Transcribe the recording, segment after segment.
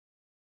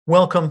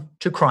Welcome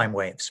to Crime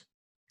Waves.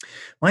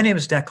 My name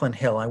is Declan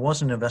Hill. I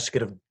was an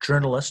investigative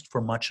journalist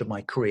for much of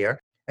my career,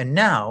 and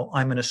now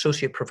I'm an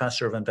associate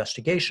professor of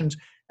investigations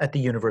at the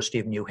University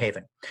of New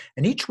Haven.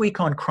 And each week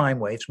on Crime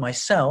Waves,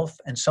 myself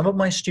and some of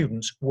my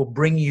students will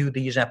bring you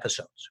these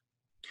episodes.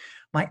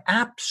 My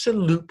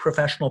absolute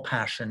professional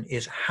passion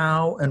is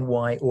how and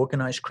why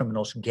organized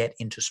criminals get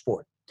into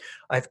sport.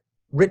 I've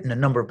written a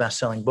number of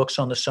best-selling books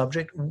on the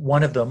subject.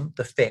 One of them,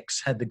 The Fix,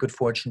 had the good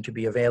fortune to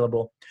be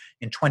available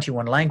in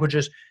 21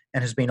 languages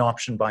and has been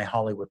optioned by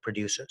Hollywood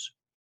producers.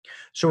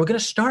 So we're going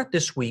to start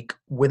this week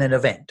with an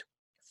event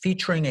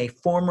featuring a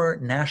former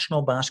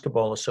National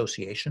Basketball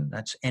Association,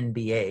 that's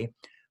NBA,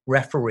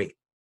 referee,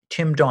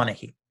 Tim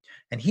Donaghy.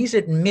 And he's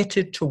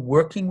admitted to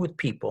working with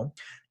people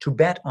to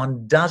bet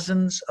on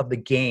dozens of the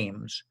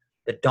games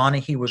that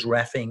Donaghy was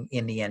reffing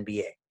in the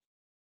NBA.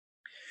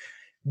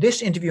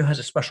 This interview has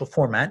a special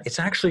format. It's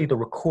actually the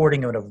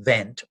recording of an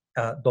event,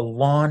 the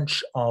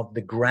launch of the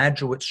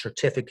Graduate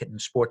Certificate in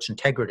Sports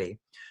Integrity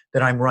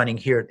that I'm running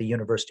here at the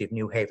University of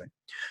New Haven.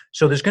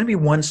 So there's going to be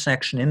one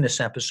section in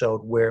this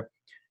episode where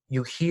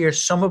you hear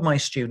some of my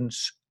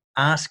students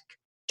ask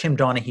Tim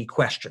Donaghy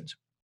questions.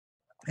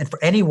 And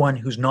for anyone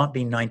who's not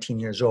been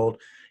 19 years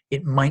old,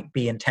 it might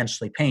be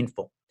intensely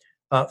painful.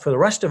 For the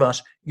rest of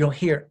us, you'll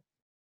hear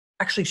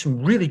actually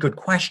some really good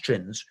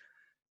questions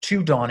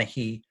to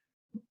Donaghy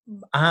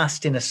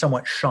asked in a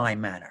somewhat shy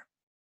manner.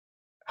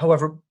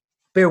 However,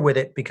 bear with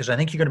it because I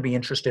think you're going to be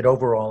interested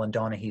overall in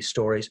Donaghy's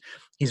stories.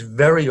 He's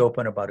very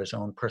open about his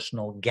own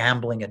personal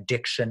gambling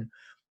addiction,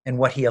 and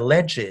what he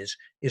alleges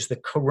is the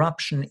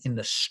corruption in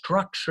the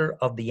structure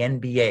of the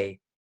NBA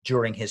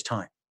during his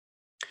time.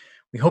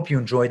 We hope you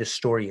enjoy the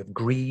story of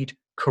greed,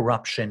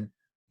 corruption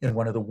in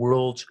one of the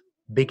world's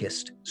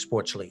biggest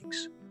sports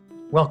leagues.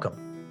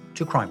 Welcome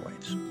to Crime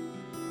Waves.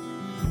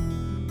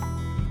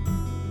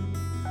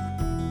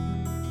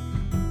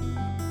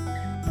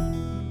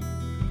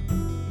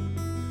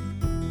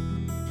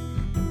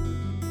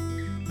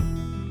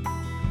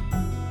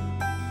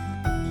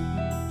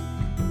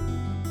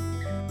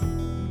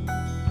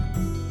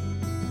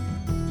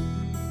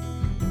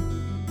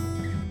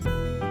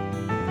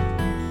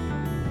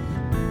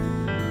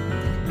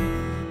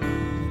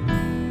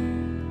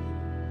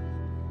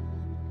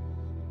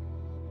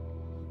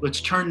 Let's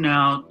turn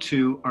now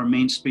to our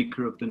main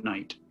speaker of the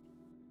night.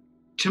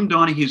 Tim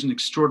Donaghy is an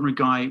extraordinary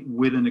guy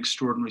with an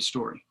extraordinary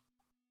story.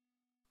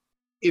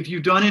 If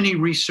you've done any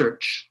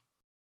research,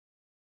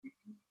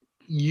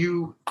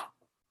 you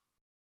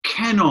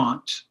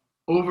cannot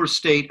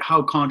overstate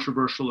how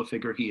controversial a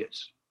figure he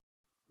is.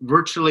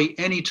 Virtually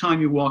any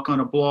time you walk on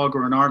a blog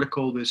or an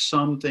article, there's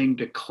something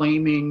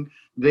declaiming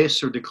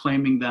this or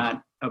declaiming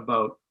that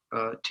about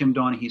Tim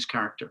Donaghy's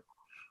character.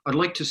 I'd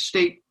like to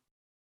state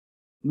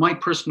my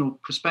personal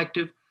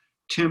perspective.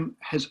 Tim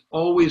has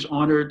always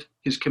honored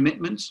his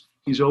commitments.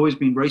 He's always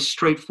been very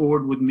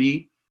straightforward with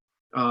me,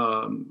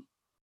 and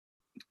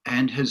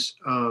has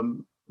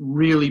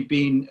really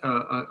been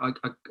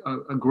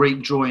a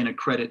great joy and a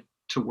credit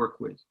to work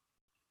with.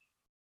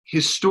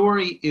 His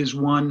story is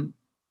one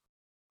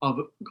of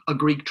a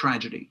Greek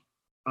tragedy.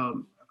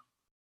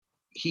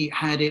 He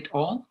had it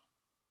all,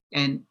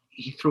 and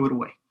he threw it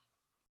away.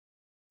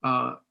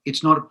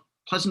 It's not a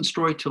pleasant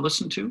story to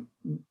listen to.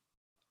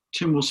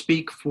 Tim will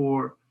speak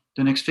for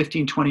the next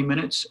 15, 20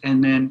 minutes,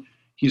 and then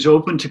he's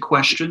open to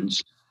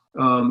questions.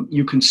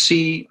 You can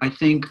see, I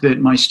think, that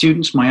my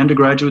students, my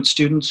undergraduate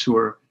students who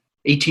are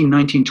 18,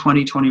 19,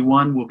 20,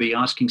 21 will be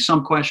asking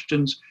some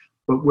questions,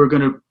 but we're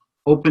going to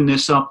open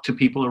this up to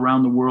people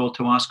around the world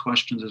to ask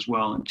questions as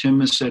well. And Tim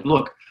has said,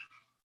 look,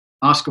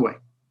 ask away.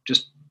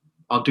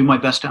 I'll do my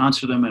best to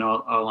answer them, and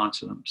I'll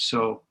answer them.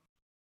 So,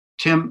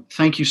 Tim,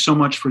 thank you so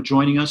much for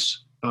joining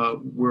us.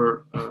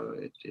 We're,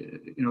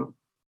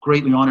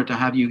 greatly honored to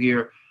have you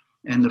here,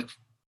 and the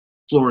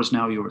floor is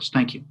now yours.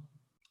 Thank you.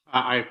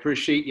 I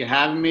appreciate you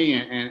having me,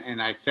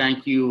 and I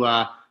thank you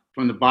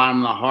from the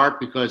bottom of the heart,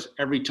 because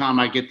every time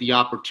I get the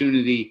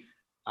opportunity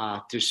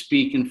to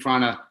speak in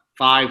front of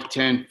 5,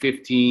 10,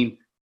 15,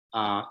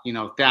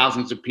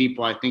 thousands of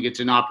people, I think it's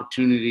an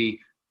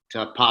opportunity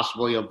to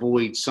possibly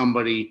avoid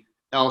somebody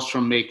else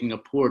from making a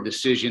poor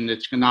decision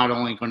that's not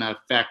only going to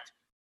affect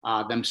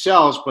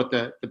themselves, but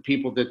the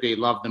people that they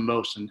love the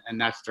most, and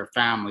that's their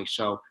family.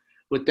 So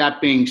with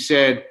that being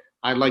said,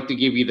 I'd like to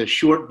give you the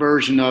short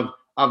version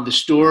of the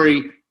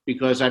story,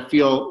 because I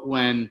feel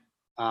when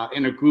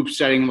in a group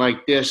setting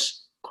like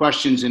this,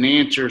 questions and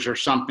answers are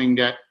something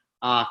that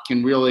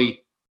can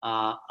really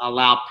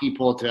allow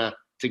people to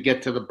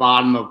get to the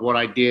bottom of what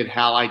I did,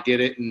 how I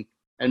did it,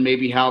 and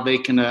maybe how they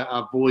can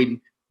avoid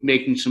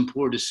making some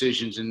poor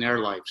decisions in their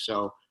life.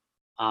 So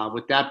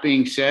with that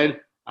being said,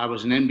 I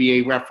was an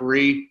NBA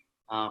referee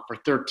for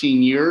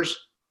 13 years.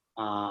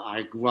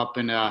 I grew up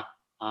in a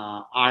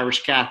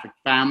Irish Catholic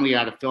family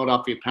out of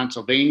Philadelphia,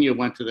 Pennsylvania.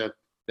 Went to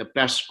the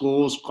best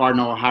schools,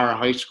 Cardinal O'Hara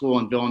High School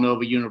and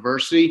Villanova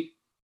University.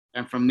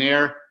 And from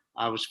there,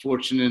 I was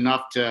fortunate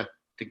enough to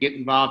get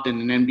involved in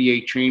an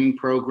NBA training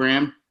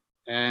program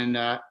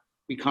and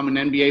become an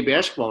NBA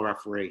basketball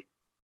referee.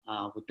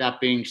 With that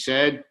being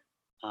said,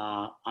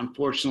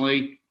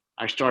 unfortunately,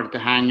 I started to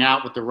hang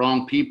out with the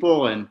wrong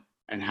people and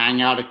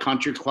hang out at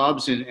country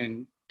clubs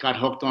and got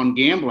hooked on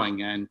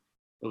gambling. And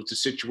it was a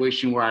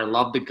situation where I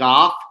loved the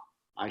golf.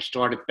 I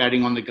started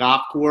betting on the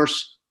golf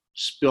course,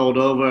 spilled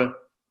over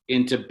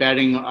into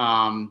betting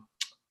on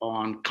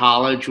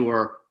college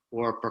or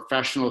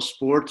professional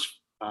sports,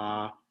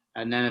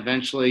 and then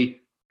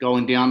eventually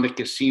going down to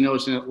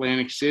casinos in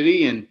Atlantic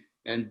City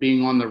and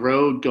being on the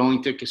road,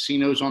 going to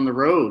casinos on the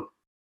road.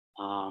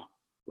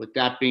 With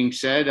that being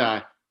said,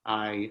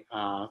 I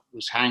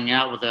was hanging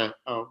out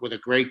with a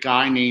great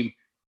guy named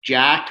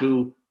Jack,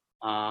 who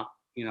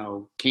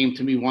came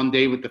to me one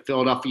day with the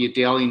Philadelphia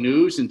Daily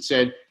News and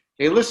said,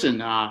 "Hey, listen,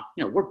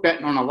 we're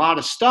betting on a lot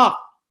of stuff.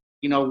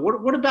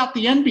 What about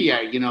the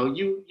NBA?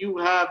 You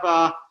have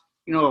a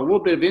little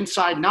bit of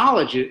inside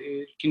knowledge.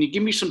 Can you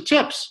give me some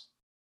tips?"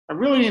 I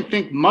really didn't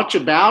think much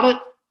about it,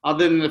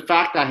 other than the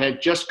fact I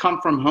had just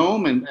come from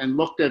home and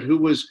looked at who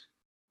was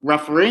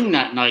refereeing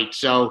that night.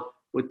 So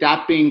with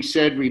that being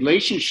said,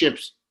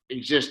 relationships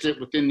existed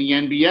within the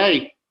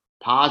NBA,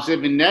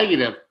 positive and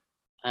negative.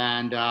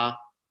 And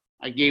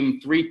I gave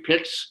him 3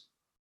 picks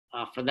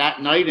for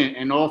that night,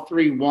 and all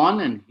 3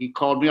 won. And he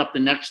called me up the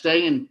next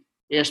day and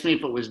asked me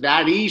if it was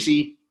that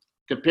easy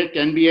to pick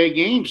NBA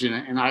games.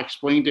 And I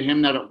explained to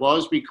him that it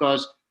was,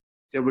 because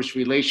there was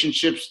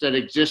relationships that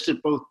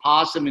existed, both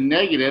positive and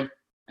negative,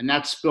 and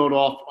that spilled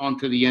off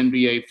onto the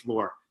NBA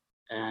floor.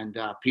 And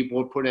people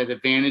would put at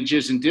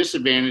advantages and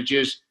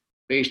disadvantages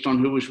based on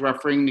who was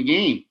refereeing the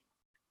game.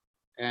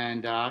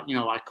 And,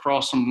 I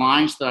crossed some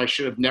lines that I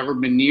should have never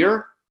been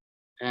near.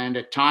 And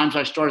at times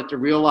I started to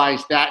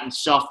realize that and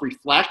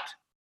self-reflect.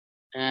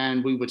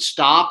 And we would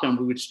stop and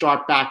we would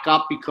start back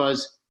up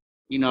because,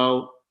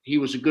 he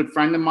was a good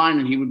friend of mine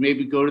and he would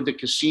maybe go to the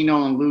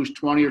casino and lose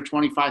 $20,000 or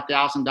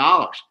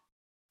 $25,000.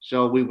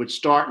 So we would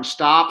start and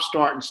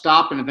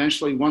stop. And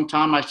eventually one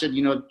time I said,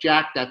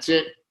 Jack, that's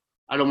it.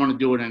 I don't want to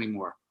do it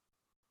anymore.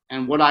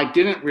 And what I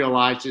didn't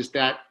realize is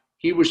that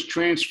he was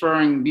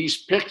transferring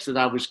these picks that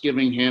I was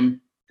giving him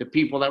to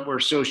people that were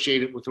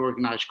associated with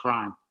organized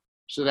crime.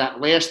 So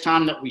that last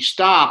time that we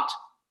stopped,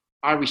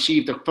 I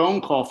received a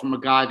phone call from a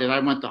guy that I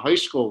went to high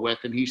school with.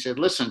 And he said,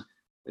 "Listen,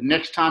 the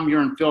next time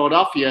you're in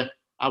Philadelphia,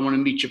 I want to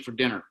meet you for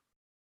dinner."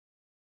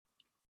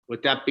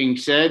 With that being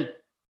said,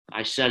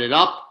 I set it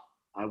up.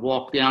 I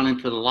walked down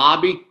into the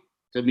lobby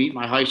to meet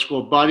my high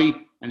school buddy,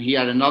 and he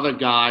had another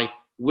guy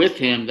with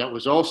him that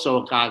was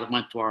also a guy that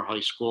went to our high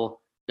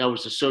school that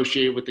was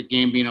associated with the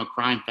Gambino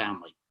crime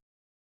family.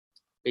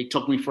 They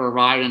took me for a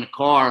ride in a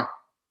car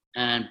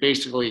and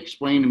basically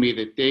explained to me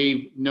that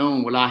they've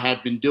known what I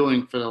had been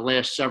doing for the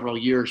last several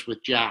years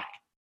with Jack,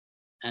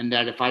 and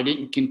that if I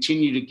didn't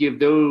continue to give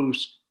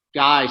those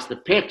guys the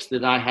picks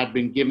that I had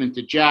been given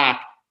to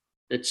Jack,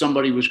 that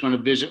somebody was going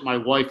to visit my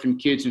wife and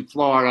kids in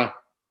Florida,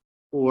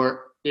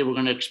 or they were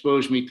going to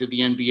expose me to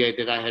the NBA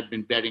that I had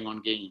been betting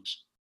on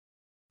games.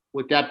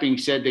 With that being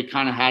said, they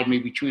kind of had me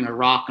between a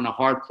rock and a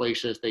hard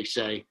place, as they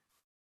say.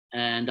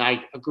 And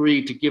I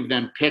agreed to give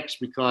them picks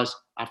because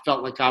I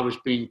felt like I was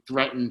being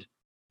threatened,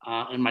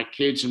 and my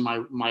kids and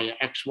my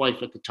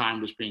ex-wife at the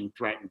time was being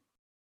threatened.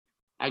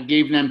 I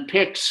gave them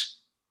picks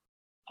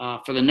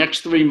for the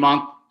next 3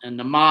 months, and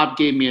the mob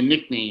gave me a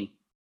nickname.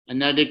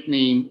 And that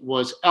nickname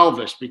was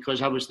Elvis,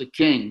 because I was the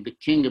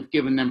king of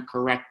giving them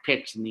correct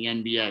picks in the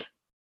NBA.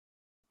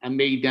 I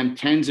made them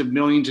tens of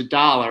millions of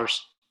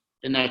dollars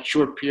in that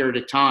short period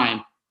of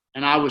time.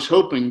 And I was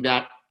hoping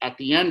that at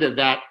the end of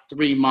that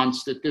 3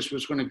 months that this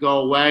was going to go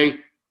away.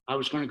 I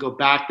was going to go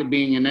back to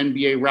being an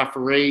NBA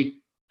referee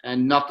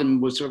and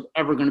nothing was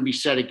ever going to be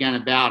said again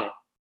about it.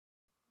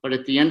 But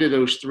at the end of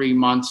those 3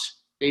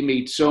 months, they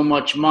made so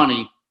much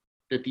money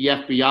that the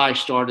FBI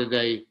started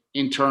an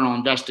internal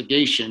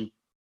investigation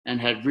and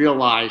had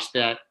realized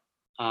that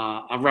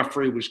a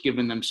referee was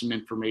giving them some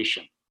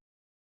information.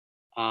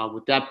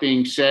 With that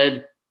being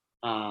said,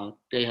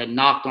 they had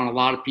knocked on a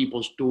lot of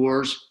people's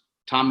doors.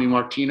 Tommy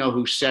Martino,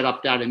 who set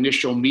up that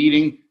initial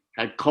meeting,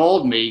 had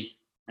called me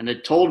and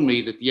had told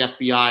me that the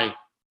FBI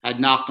had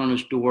knocked on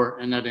his door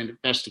and that an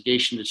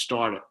investigation had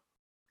started.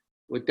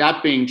 With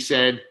that being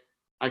said,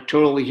 I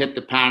totally hit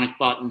the panic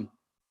button.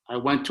 I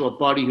went to a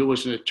buddy who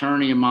was an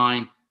attorney of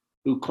mine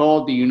who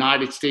called the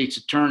United States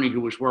attorney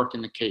who was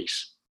working the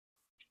case.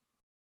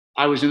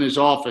 I was in his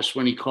office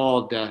when he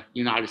called the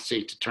United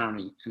States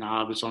attorney, and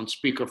I was on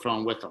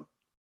speakerphone with him.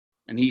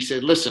 And he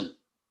said, "Listen,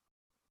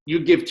 you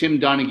give Tim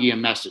Donaghy a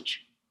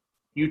message.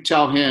 You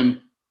tell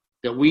him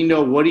that we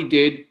know what he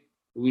did,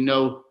 we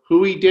know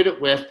who he did it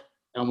with,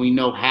 and we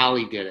know how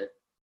he did it.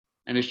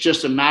 And it's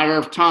just a matter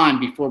of time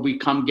before we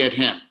come get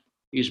him.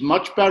 He's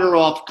much better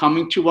off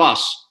coming to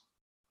us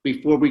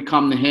before we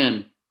come to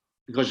him,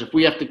 because if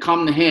we have to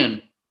come to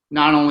him,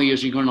 not only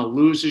is he going to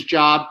lose his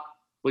job,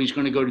 but he's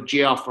going to go to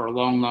jail for a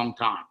long, long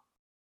time."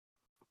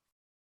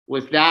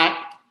 With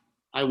that,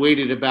 I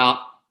waited about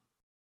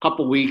a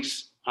couple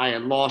weeks. I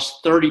had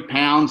lost 30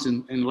 pounds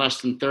in less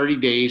than 30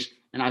 days,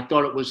 and I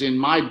thought it was in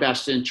my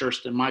best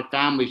interest and my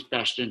family's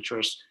best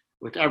interest,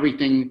 with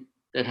everything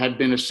that had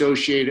been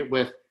associated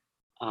with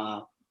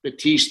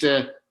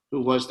Batista,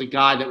 who was the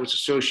guy that was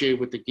associated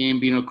with the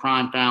Gambino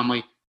crime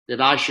family,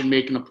 that I should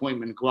make an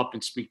appointment and go up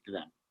and speak to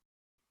them.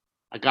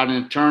 I got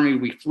an attorney.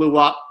 We flew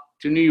up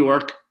to New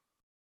York.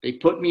 They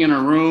put me in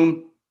a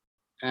room.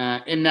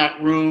 In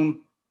that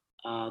room,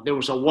 there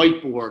was a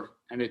whiteboard,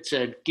 and it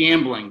said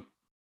gambling,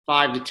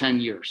 5 to 10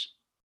 years.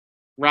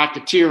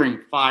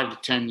 Racketeering, 5 to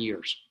 10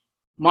 years.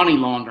 Money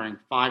laundering,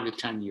 5 to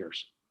 10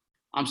 years.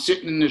 I'm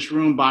sitting in this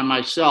room by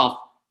myself,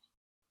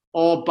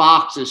 all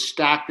boxes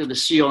stacked to the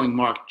ceiling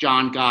marked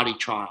John Gotti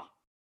trial.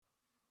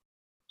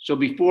 So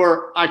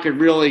before I could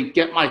really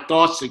get my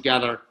thoughts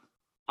together,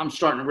 I'm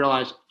starting to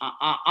realize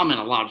I'm in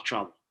a lot of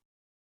trouble.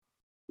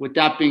 With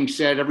that being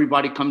said,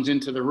 everybody comes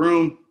into the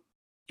room.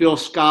 Phil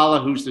Scala,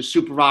 who's the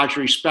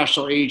supervisory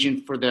special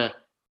agent for the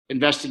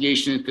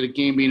investigation into the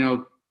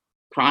Gambino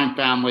crime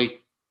family,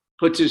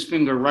 puts his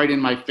finger right in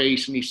my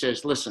face and he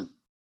says, listen,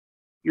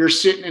 you're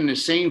sitting in the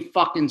same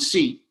fucking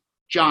seat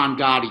John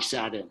Gotti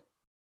sat in.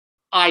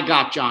 I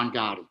got John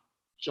Gotti.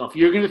 So if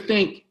you're going to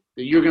think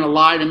that you're going to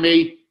lie to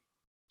me,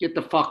 get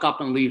the fuck up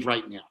and leave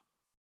right now.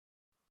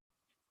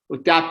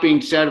 With that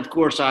being said, of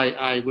course,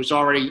 I was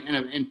already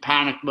in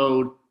panic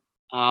mode,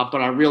 but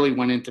I really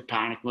went into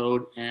panic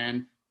mode.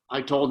 And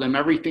I told them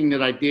everything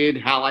that I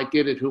did, how I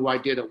did it, who I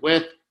did it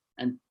with,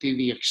 and to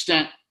the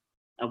extent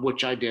of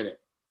which I did it.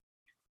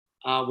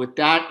 With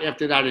that,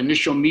 after that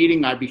initial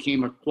meeting, I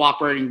became a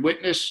cooperating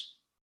witness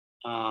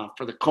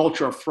for the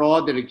culture of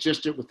fraud that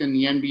existed within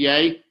the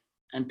NBA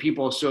and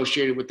people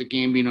associated with the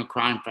Gambino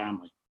crime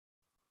family.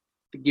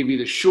 To give you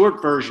the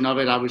short version of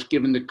it, I was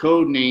given the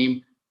code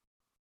name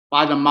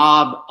by the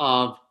mob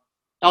of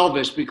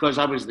Elvis because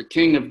I was the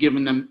king of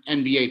giving them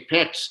NBA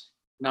picks,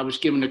 and I was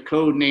given the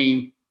code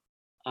name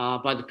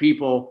by the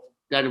people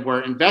that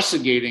were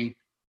investigating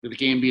the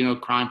Gambino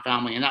crime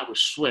family, and that was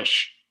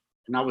Swish.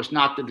 And I was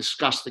not to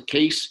discuss the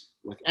case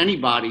with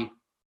anybody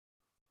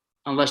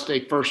unless they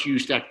first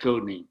used that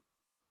code name.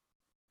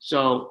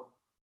 So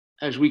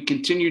as we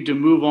continued to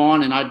move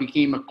on and I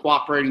became a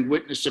cooperating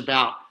witness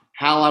about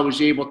how I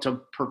was able to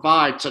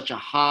provide such a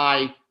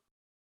high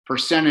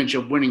percentage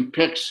of winning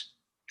picks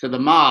to the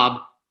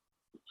mob,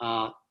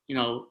 the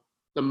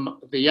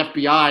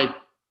FBI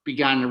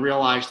began to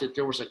realize that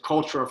there was a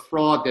culture of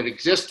fraud that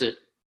existed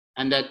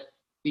and that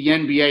the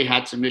NBA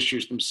had some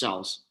issues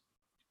themselves.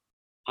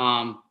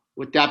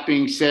 With that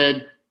being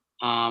said,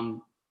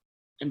 and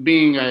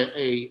being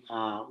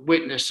a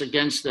witness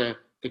against the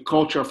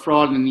culture of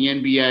fraud in the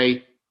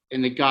NBA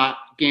and the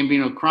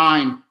Gambino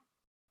crime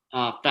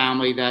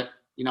family, that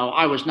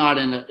I was not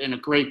in a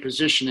great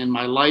position in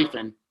my life,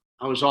 and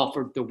I was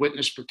offered the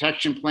witness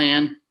protection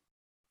plan,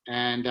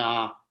 and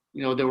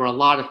there were a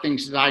lot of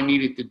things that I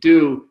needed to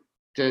do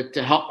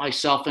to help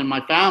myself and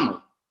my family.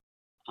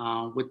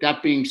 With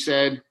that being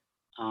said,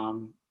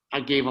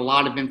 I gave a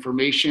lot of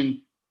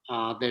information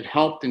that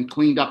helped and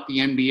cleaned up the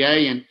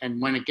NBA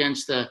and went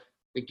against the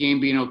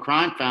Gambino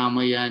crime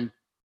family. And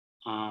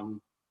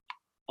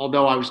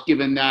although I was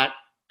given that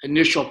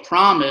initial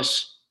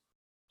promise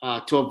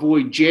to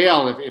avoid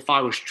jail if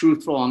I was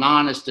truthful and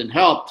honest and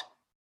helped,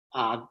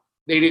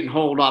 they didn't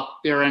hold up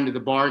their end of the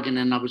bargain,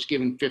 and I was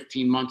given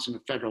 15 months in a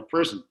federal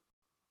prison.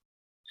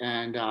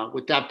 And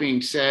with that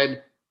being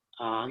said,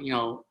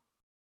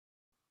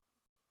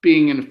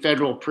 being in a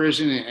federal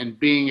prison and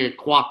being a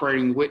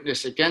cooperating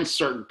witness against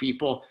certain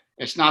people,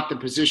 it's not the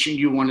position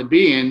you want to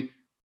be in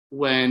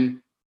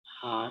when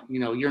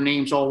your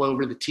name's all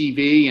over the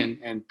TV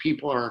and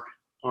people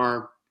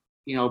are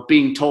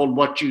being told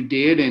what you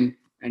did, and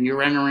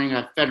you're entering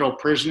a federal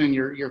prison and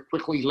you're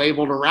quickly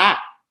labeled a rat.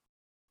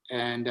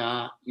 And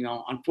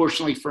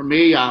unfortunately for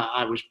me,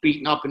 I was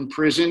beaten up in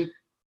prison,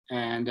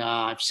 and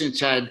I've since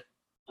had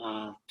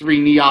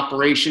 3 knee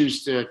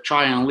operations to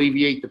try and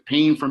alleviate the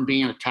pain from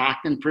being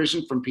attacked in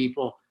prison from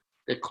people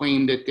that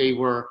claimed that they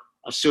were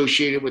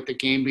associated with the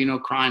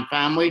Gambino crime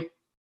family.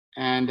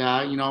 And,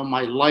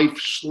 my life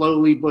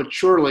slowly but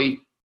surely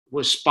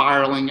was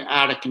spiraling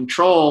out of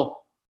control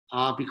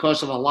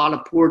because of a lot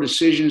of poor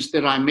decisions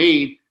that I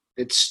made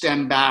that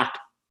stem back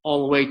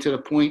all the way to the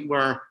point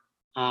where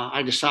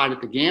I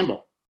decided to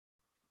gamble.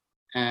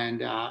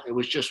 And it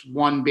was just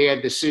one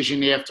bad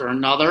decision after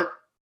another.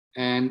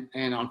 And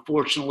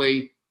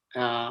unfortunately,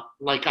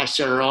 like I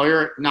said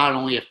earlier, it not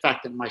only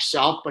affected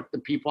myself, but the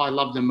people I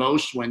love the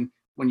most when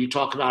you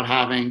talk about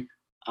having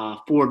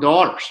 4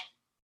 daughters.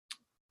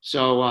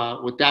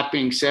 So with that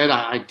being said,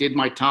 I did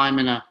my time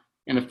in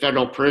a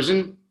federal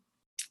prison.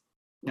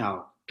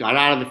 Got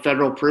out of the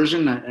federal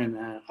prison,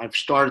 and I've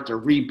started to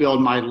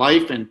rebuild my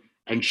life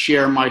and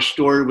share my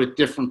story with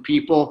different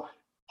people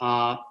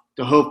to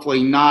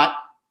hopefully not,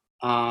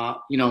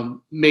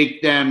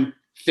 make them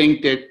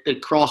think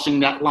that crossing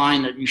that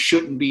line that you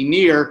shouldn't be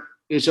near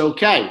is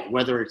okay,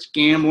 whether it's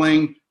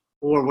gambling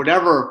or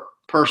whatever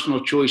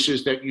personal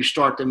choices that you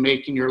start to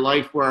make in your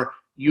life where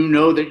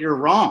that you're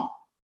wrong.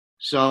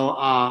 So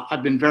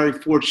I've been very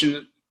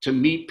fortunate to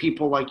meet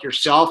people like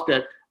yourself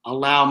that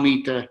allow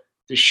me to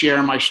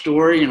share my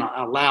story and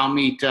allow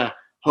me to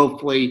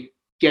hopefully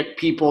get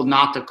people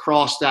not to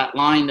cross that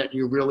line that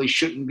you really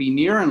shouldn't be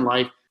near in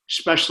life,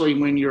 especially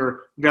when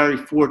you're very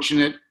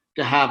fortunate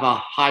to have a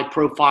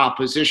high-profile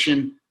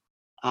position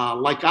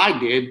like I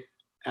did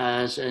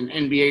as an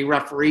NBA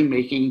referee,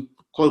 making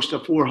close to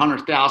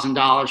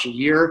 $400,000 a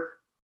year,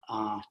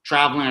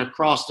 traveling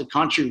across the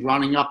country,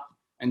 running up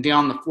and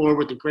down the floor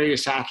with the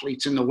greatest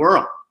athletes in the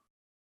world.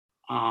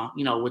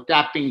 With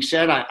that being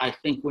said, I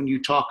think when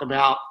you talk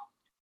about,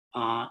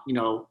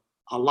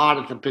 a lot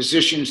of the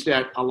positions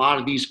that a lot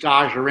of these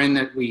guys are in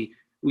that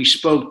we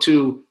spoke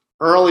to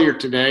earlier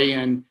today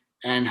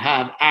and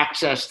have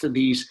access to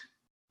these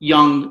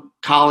young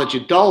college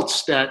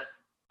adults that,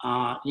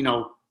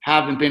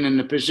 haven't been in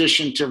the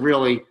position to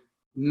really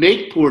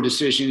make poor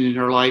decisions in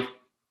their life.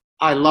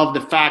 I love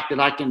the fact that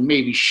I can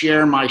maybe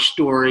share my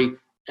story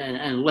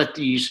and let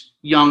these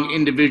young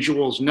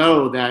individuals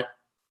know that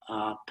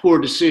poor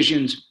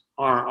decisions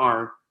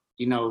are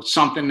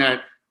something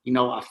that,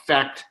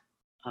 affect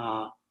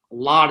a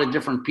lot of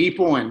different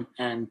people.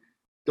 And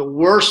the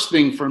worst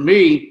thing for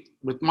me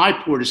with my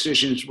poor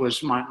decisions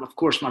was of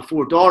course, my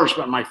 4 daughters,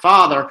 but my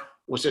father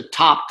was a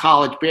top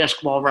college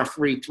basketball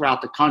referee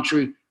throughout the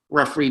country,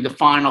 refereed the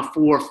Final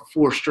Four for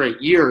 4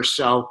 straight years.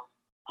 So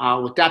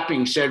with that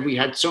being said, we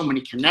had so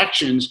many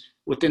connections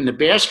within the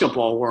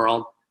basketball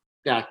world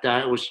that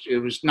it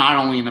was not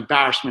only an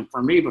embarrassment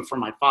for me, but for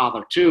my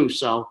father too.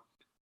 So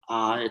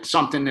it's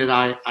something that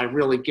I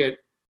really get,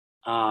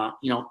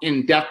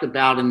 in depth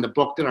about in the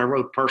book that I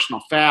wrote,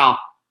 Personal Foul.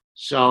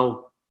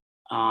 So,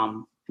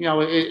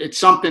 it's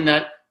something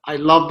that I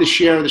love to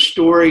share the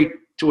story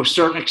to a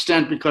certain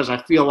extent because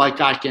I feel like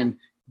I can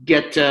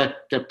get to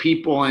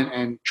people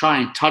and try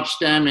and touch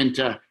them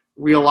into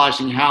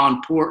realizing how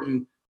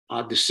important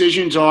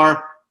decisions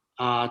are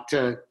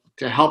to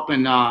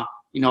helping, a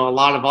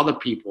lot of other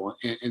people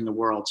in the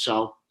world.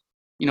 So,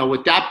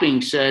 with that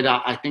being said,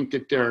 I think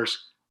that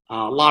there's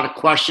a lot of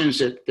questions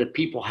that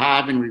people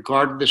have in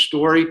regard to the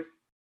story.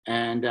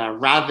 And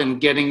rather than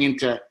getting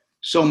into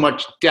so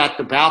much depth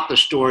about the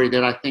story,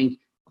 that I think,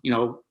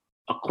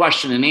 a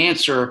question and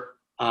answer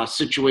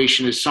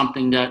situation is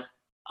something that,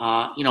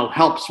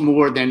 helps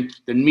more than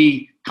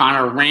me kind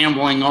of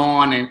rambling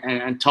on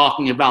and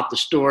talking about the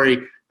story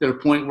to the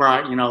point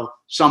where,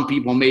 some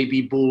people may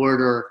be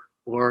bored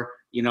or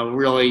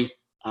really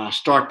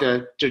start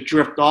to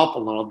drift off a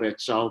little bit.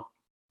 So,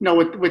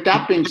 with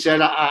that being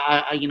said,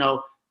 I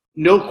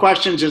no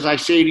questions, as I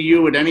say to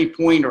you, at any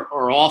point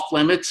are off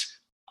limits.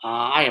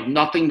 I have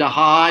nothing to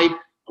hide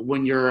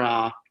when you're,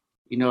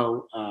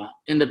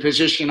 in the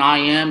position I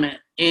am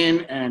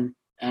in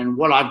and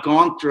what I've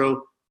gone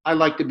through. I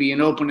like to be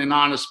an open and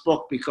honest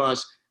book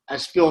because,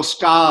 as Phil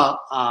Scott,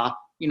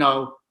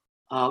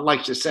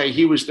 likes to say,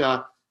 he was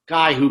the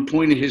guy who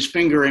pointed his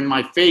finger in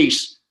my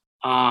face,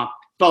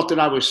 felt that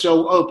I was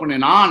so open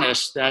and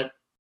honest that,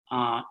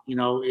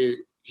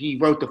 he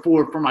wrote the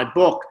foreword for my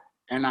book,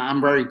 and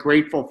I'm very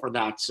grateful for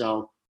that.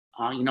 So,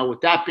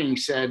 with that being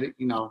said,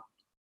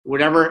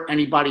 whatever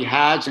anybody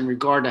has in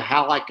regard to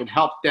how I can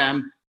help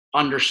them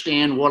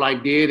understand what I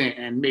did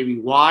and maybe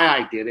why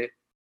I did it,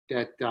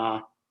 that,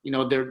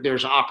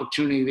 there's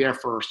opportunity there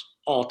for us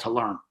all to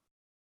learn.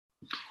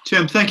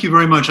 Tim, thank you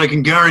very much. I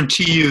can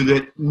guarantee you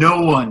that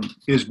no one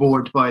is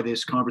bored by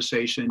this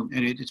conversation,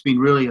 and it's been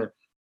really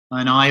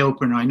an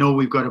eye-opener. I know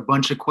we've got a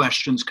bunch of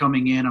questions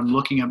coming in. I'm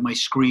looking at my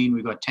screen.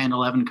 We've got 10,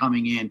 11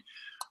 coming in.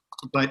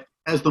 But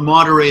as the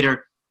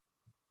moderator,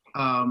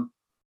 I'm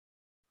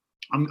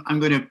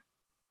going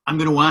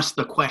to ask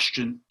the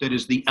question that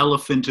is the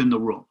elephant in the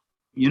room.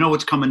 You know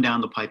what's coming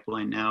down the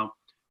pipeline now.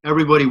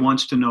 Everybody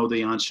wants to know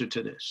the answer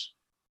to this.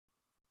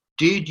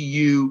 Did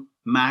you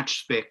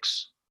match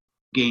fix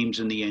games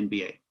in the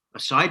NBA?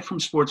 Aside from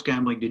sports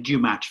gambling, did you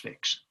match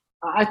fix?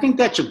 I think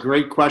that's a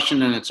great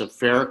question, and it's a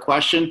fair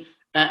question.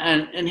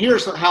 And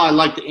here's how I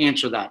like to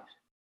answer that.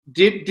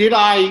 Did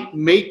I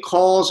make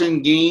calls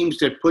in games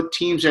that put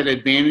teams at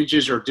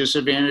advantages or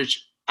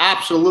disadvantage?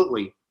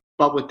 Absolutely.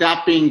 But with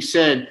that being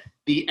said,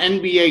 the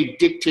NBA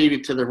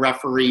dictated to the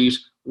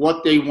referees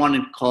what they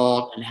wanted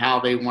called and how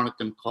they wanted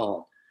them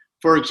called.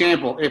 For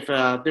example, if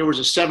there was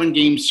a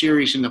 7-game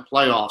series in the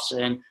playoffs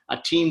and a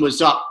team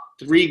was up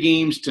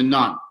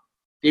 3-0,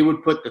 they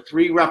would put the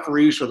 3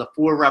 referees or the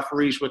 4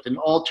 referees with an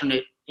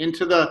alternate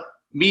into the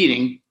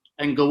meeting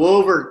and go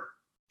over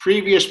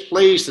previous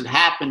plays that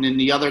happened in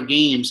the other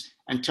games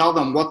and tell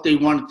them what they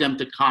wanted them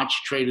to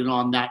concentrate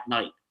on that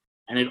night.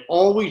 And it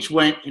always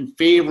went in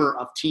favor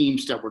of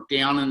teams that were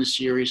down in the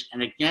series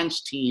and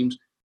against teams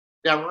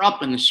that were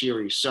up in the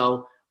series.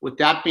 So with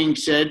that being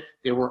said,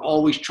 they were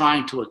always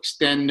trying to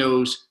extend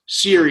those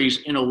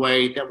series in a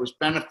way that was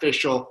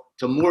beneficial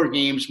to more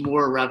games,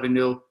 more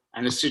revenue,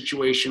 and a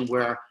situation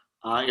where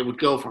it would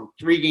go from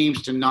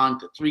 3-0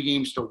 to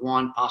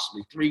 3-1,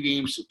 possibly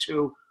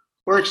 3-2,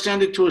 or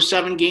extended to a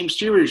 7-game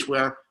series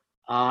where,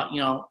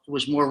 it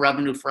was more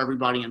revenue for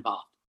everybody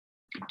involved.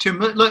 Tim,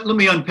 let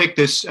me unpick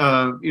this.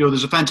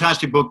 There's a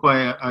fantastic book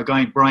by a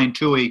guy, Brian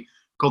Toohey,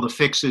 called The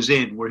Fix Is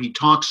In, where he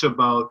talks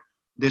about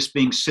this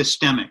being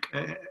systemic.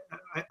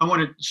 I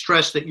want to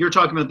stress that you're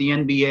talking about the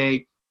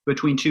NBA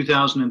between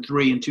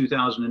 2003 and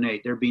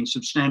 2008. There have been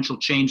substantial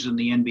changes in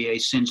the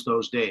NBA since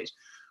those days.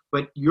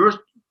 But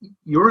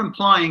you're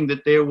implying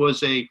that there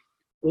was a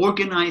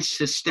organized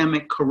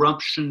systemic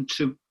corruption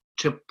to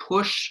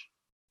push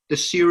the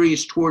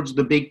series towards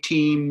the big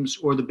teams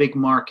or the big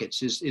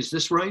markets. Is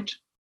this right?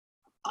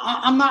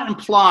 I'm not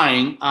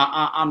implying.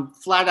 I'm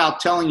flat out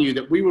telling you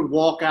that we would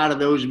walk out of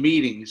those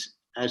meetings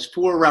as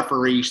 4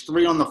 referees,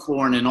 3 on the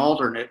floor and an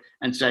alternate,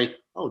 and say,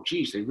 "Oh,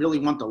 geez, they really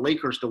want the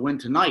Lakers to win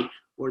tonight,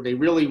 or they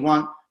really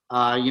want,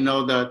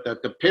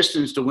 the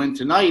Pistons to win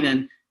tonight."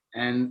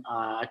 And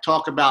I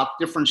talk about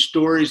different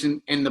stories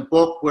in the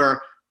book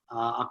where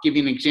I'll give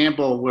you an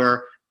example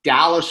where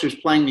Dallas was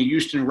playing the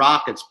Houston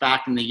Rockets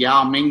back in the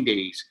Yao Ming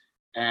days,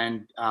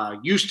 and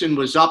Houston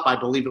was up, I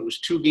believe it was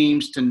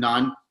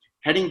 2-0,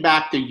 heading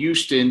back to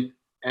Houston.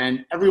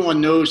 And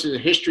everyone knows the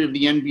history of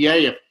the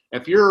NBA.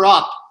 If you're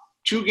up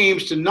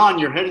 2-0,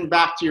 you're heading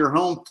back to your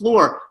home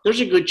floor, there's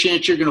a good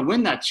chance you're going to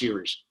win that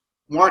series.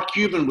 Mark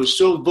Cuban was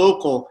so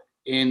vocal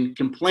in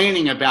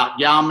complaining about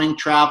Yao Ming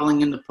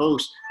traveling in the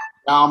post,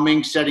 Yao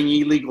Ming setting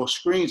illegal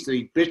screens, that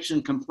he bitched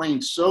and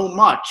complained so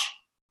much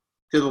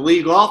to the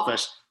league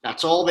office.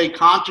 That's all they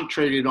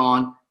concentrated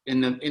on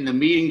in the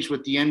meetings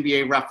with the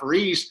NBA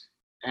referees.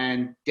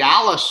 And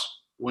Dallas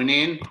went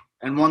in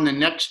and won the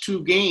next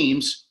 2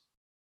 games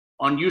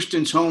on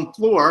Houston's home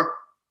floor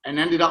and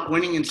ended up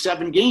winning in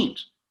 7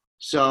 games.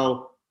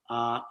 So,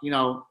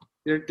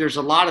 there's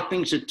a lot of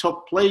things that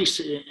took place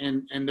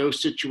in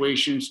those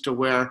situations to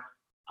where,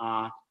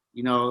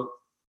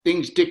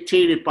 things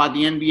dictated by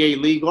the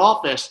NBA league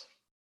office,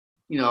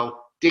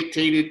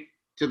 dictated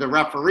to the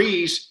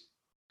referees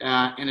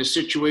in a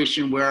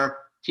situation where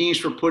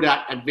teams were put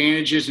at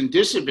advantages and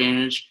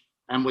disadvantage.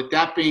 And with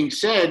that being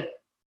said,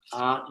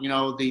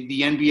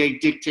 the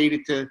NBA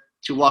dictated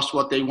to us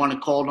what they want to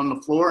call it on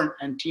the floor,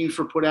 and teams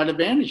were put at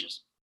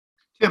advantages.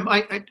 Tim,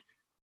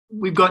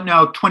 we've got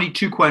now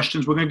 22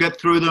 questions. We're going to get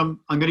through them.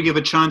 I'm going to give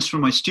a chance for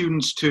my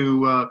students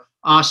to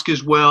ask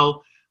as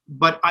well.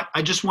 But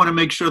I just want to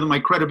make sure that my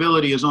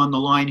credibility is on the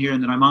line here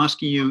and that I'm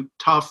asking you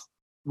tough,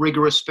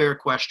 rigorous, fair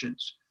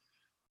questions.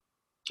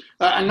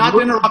 And not to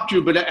interrupt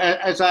you, but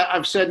as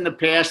I've said in the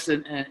past,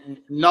 and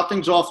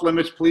nothing's off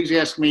limits, please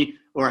ask me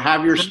or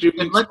have your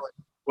students.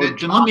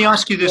 Let me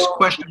ask you this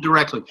question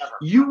directly.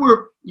 You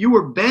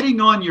were betting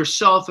on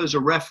yourself as a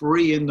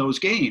referee in those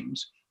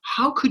games.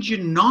 How could you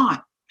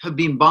not have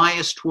been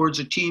biased towards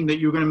a team that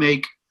you're going to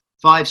make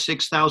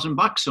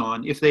 $5,000-6,000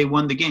 on if they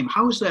won the game?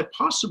 How is that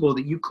possible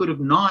that you could have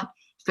not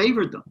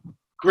favored them?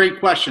 Great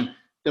question.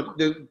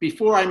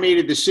 Before I made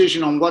a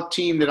decision on what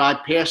team that I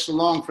passed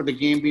along for the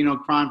Gambino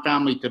crime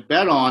family to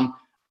bet on,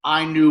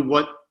 I knew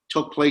what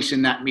took place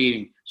in that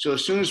meeting. So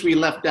as soon as we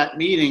left that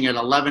meeting at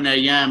 11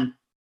 a.m.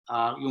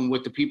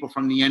 With the people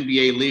from the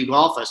NBA league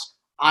office,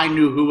 I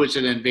knew who was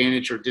at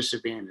advantage or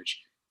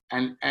disadvantage.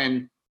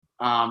 And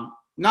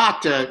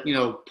not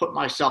to, put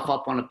myself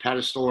up on a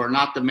pedestal or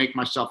not to make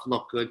myself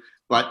look good,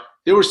 but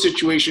there were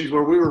situations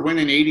where we were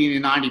winning 80 to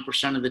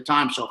 90% of the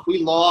time. So if we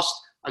lost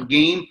a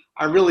game,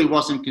 I really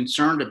wasn't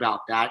concerned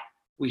about that.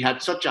 We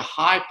had such a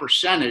high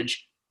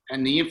percentage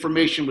and the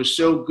information was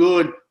so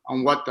good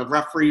on what the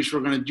referees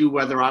were going to do,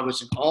 whether I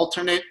was an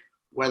alternate,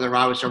 whether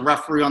I was a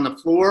referee on the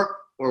floor,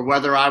 or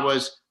whether I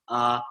was,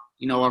 a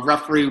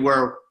referee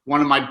where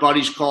one of my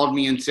buddies called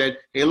me and said,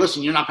 "Hey,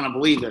 listen, you're not going to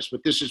believe this,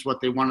 but this is what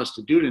they want us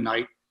to do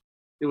tonight."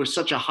 There was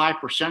such a high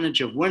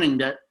percentage of winning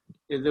that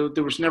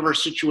there was never a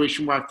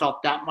situation where I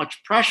felt that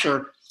much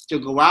pressure to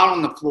go out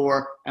on the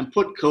floor and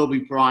put Kobe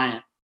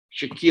Bryant,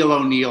 Shaquille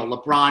O'Neal,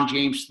 LeBron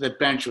James to the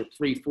bench with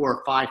 3, 4,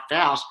 or 5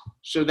 fouls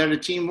so that a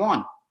team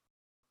won.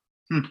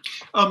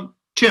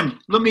 Tim,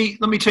 let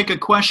me take a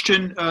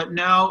question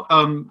now.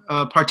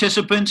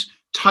 Participants,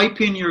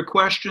 type in your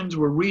questions.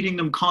 We're reading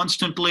them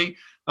constantly.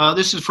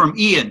 This is from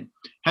Ian.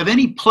 Have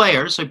any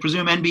players, I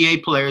presume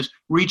NBA players,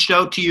 reached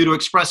out to you to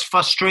express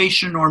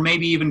frustration or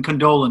maybe even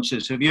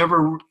condolences? Have you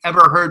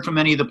ever heard from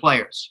any of the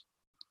players?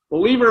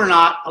 Believe it or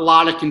not, a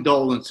lot of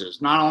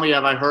condolences. Not only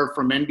have I heard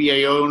from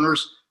NBA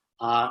owners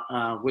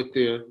with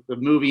the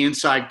movie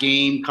Inside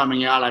Game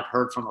coming out, I've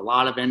heard from a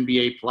lot of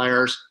NBA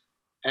players.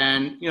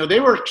 And, they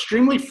were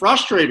extremely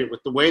frustrated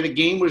with the way the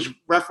game was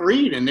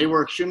refereed. And they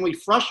were extremely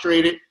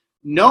frustrated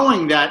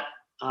knowing that,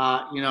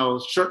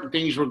 certain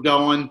things were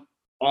going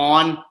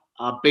on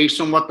based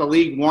on what the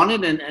league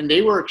wanted. And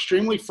they were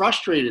extremely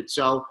frustrated.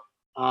 So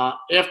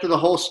after the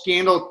whole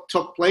scandal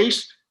took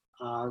place,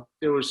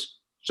 there was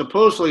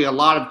supposedly a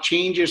lot of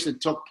changes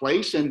that took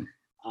place. And,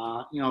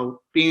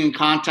 being in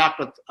contact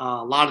with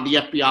a lot of the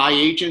FBI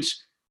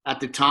agents at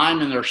the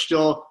time, and they're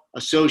still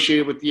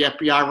associated with the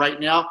FBI right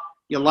now,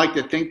 you like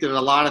to think that a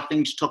lot of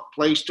things took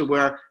place to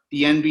where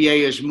the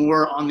NBA is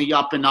more on the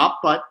up and up.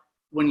 But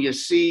when you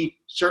see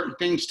certain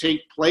things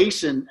take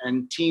place and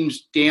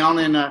teams down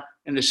in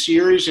a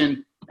series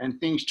and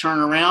things turn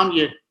around,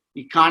 you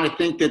kind of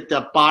think that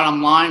the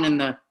bottom line and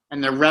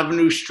the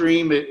revenue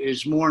stream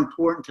is more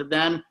important to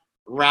them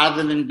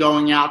rather than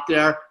going out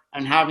there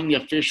and having the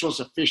officials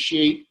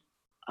officiate,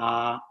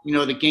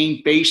 the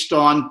game based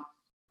on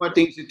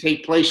things that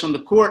take place on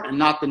the court and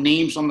not the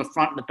names on the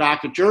front and the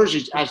back of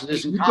jerseys as it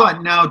is in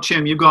college.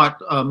 Tim, you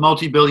got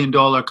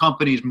multi-billion-dollar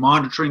companies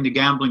monitoring the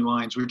gambling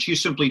lines, which you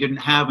simply didn't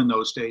have in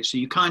those days. So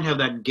you can't have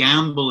that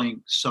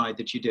gambling side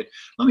that you did.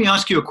 Let me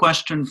ask you a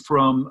question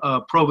from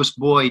Provost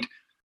Boyd,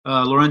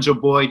 Lorenzo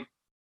Boyd,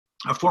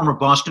 a former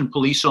Boston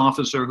police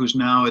officer who's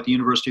now at the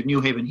University of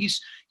New Haven.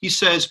 He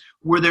says,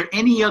 were there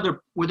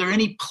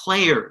any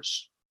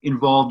players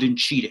involved in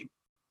cheating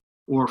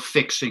or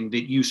fixing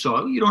that you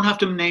saw? You don't have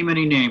to name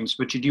any names,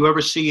 but did you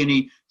ever see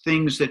any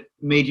things that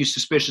made you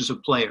suspicious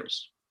of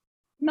players?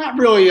 Not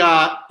really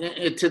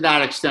to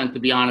that extent, to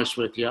be honest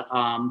with you.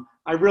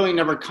 I really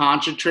never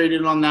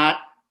concentrated on that.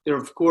 There,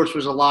 of course,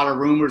 was a lot of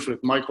rumors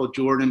with Michael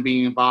Jordan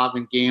being involved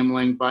in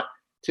gambling, but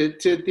to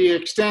the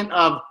extent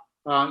of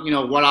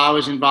what I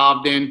was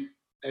involved in,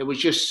 it was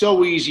just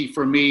so easy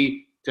for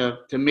me to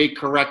make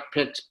correct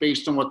picks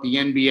based on what the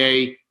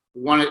NBA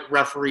wanted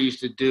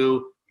referees to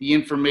do. The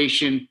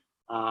information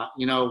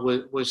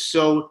was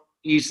so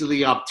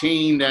easily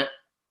obtained that,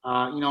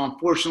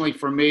 unfortunately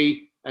for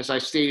me, as I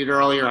stated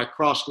earlier, I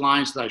crossed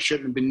lines that I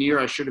shouldn't have been near.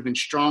 I should have been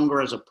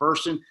stronger as a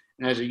person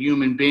and as a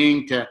human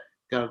being to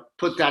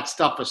put that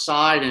stuff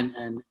aside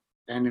and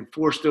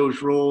enforce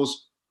those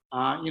rules.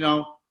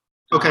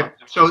 Okay,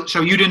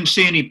 so you didn't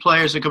see any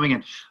players that are coming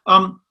in.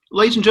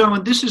 Ladies and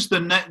gentlemen, this is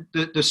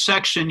the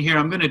section here.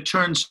 I'm going to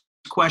turn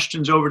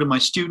questions over to my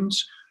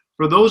students.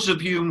 For those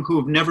of you who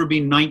have never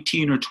been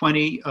 19 or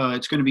 20,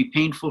 it's going to be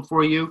painful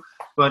for you,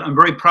 but I'm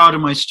very proud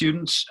of my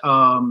students.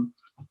 And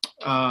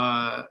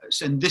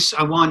this,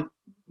 I want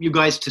you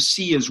guys to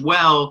see as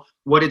well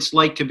what it's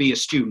like to be a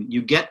student.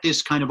 You get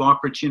this kind of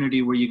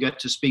opportunity where you get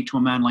to speak to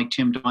a man like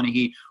Tim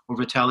Donaghy or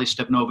Vitaly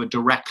Stepnova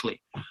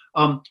directly.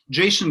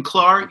 Jason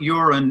Clark,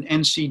 you're an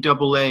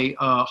NCAA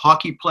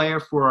hockey player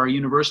for our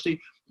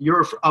university.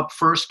 You're up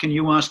first. Can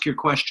you ask your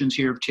questions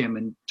here of Tim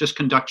and just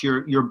conduct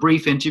your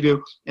brief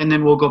interview, and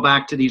then we'll go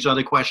back to these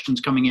other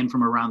questions coming in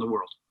from around the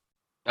world.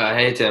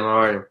 Hey, Tim. How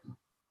are you?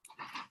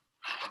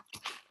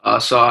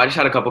 So I just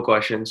had a couple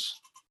questions.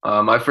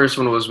 My first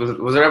one was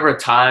there ever a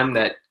time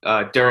that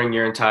during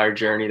your entire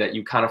journey that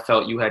you kind of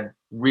felt you had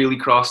really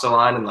crossed the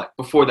line, and like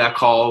before that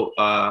call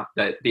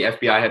that the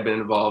FBI had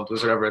been involved,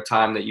 was there ever a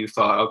time that you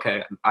thought,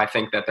 okay, I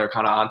think that they're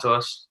kind of onto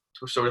us,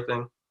 sort of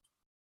thing?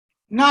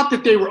 Not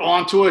that they were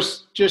onto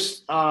us,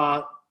 just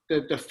the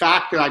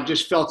fact that I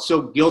just felt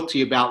so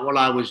guilty about what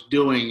I was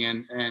doing.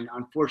 And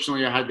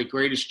unfortunately, I had the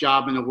greatest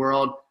job in the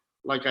world.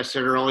 Like I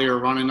said earlier,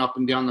 running up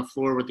and down the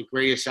floor with the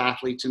greatest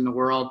athletes in the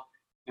world.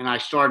 And I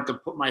started to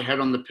put my head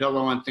on the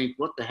pillow and think,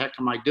 what the heck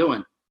am I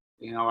doing?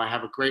 I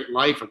have a great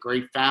life, a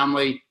great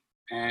family.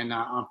 And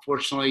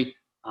unfortunately,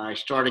 I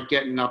started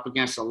getting up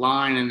against the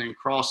line and then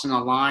crossing the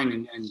line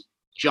and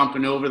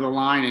jumping over the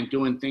line and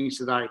doing things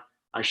that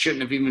I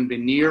shouldn't have even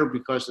been near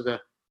because of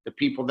the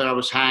people that I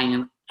was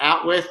hanging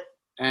out with.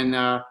 And,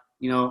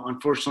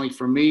 unfortunately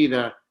for me,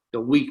 the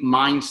weak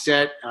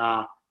mindset,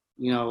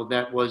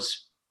 that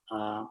was,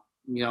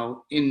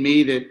 in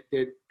me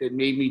that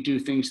made me do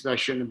things that I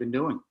shouldn't have been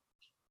doing.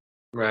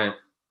 Right.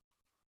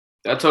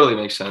 That totally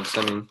makes sense.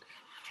 I mean,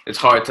 it's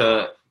hard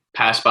to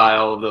pass by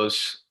all of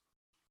those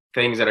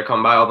things that are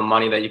come by, all the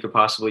money that you could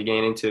possibly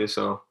gain into.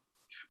 So,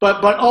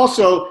 but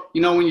also,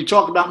 when you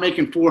talk about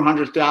making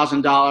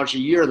 $400,000 a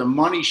year, the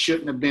money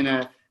shouldn't have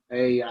been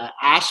a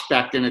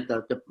aspect in it.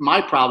 My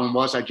problem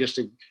was I just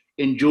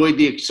enjoyed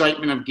the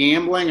excitement of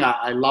gambling.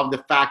 I love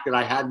the fact that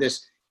I had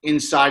this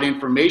inside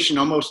information,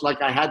 almost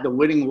like I had the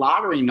winning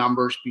lottery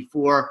numbers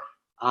before.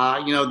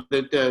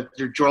 They're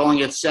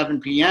drawing at 7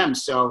 p.m.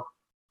 So,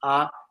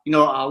 a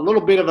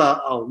little bit of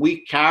a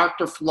weak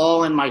character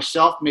flaw in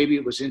myself. Maybe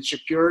it was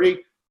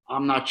insecurity.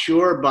 I'm not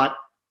sure. But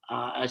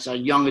as a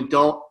young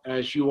adult,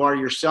 as you are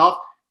yourself,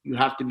 you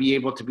have to be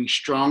able to be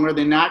stronger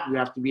than that. You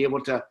have to be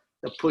able to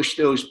push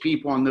those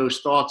people and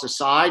those thoughts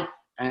aside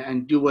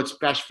and do what's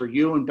best for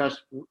you and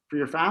best for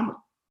your family.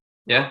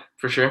 Yeah,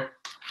 for sure.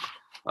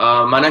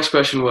 My next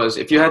question was,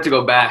 if you had to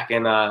go back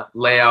and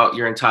lay out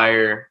your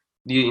entire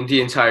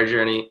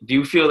journey, do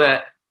you feel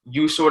that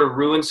you sort of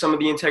ruined some of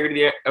the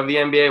integrity of the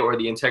NBA, or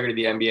the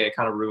integrity of the NBA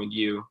kind of ruined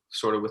you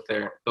sort of with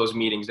those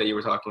meetings that you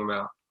were talking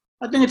about?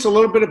 I think it's a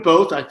little bit of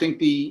both. I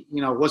think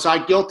was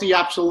I guilty?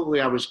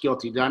 Absolutely, I was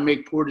guilty. Did I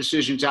make poor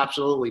decisions?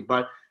 Absolutely.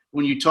 But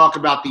when you talk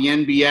about the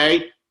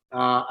NBA,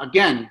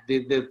 again,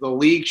 the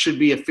league should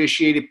be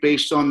officiated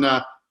based on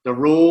the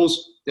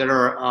rules that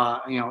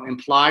are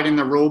implied in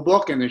the rule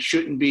book, and it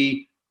shouldn't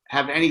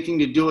have anything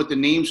to do with the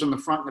names on the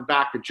front and the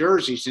back of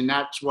jerseys. And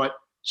that's what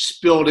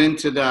spilled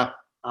into the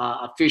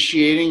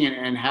officiating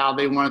and how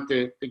they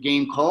wanted the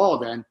game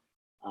called. And,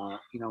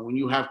 when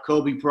you have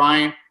Kobe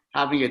Bryant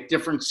having a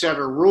different set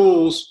of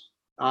rules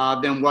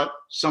than what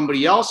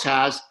somebody else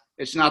has,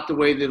 it's not the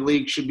way the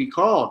league should be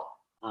called.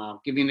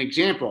 Give you an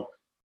example.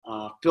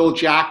 Phil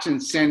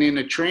Jackson sent in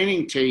a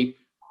training tape,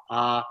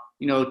 to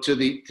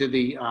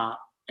the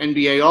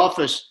NBA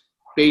office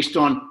based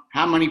on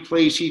how many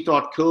plays he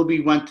thought Kobe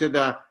went to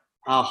the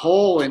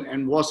hole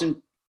and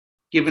wasn't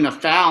given a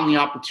foul and the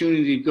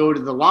opportunity to go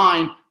to the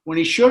line when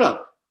he should have.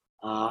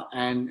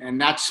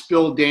 And that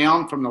spilled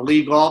down from the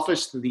league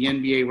office to the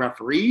NBA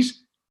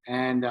referees,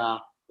 and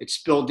it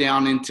spilled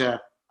down into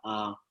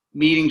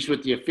meetings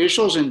with the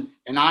officials. And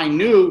I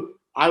knew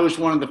I was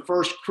one of the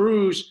first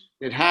crews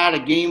that had a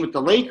game with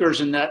the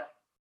Lakers, and that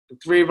the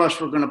three of us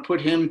were going to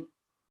put him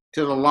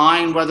to the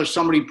line, whether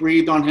somebody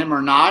breathed on him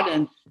or not,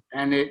 and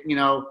it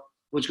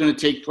was going to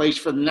take place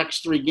for the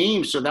next 3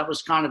 games. So that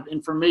was kind of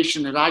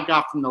information that I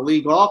got from the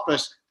league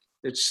office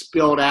that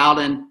spilled out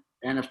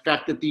and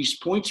affected these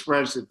point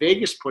spreads that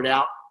Vegas put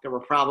out that were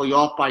probably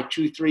off by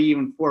 2, 3,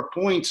 even 4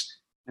 points,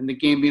 and the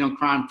Gambino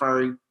crime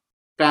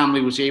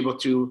family was able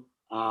to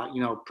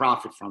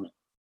profit from it.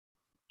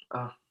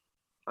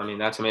 I mean,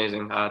 that's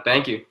amazing.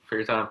 Thank you for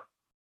your time.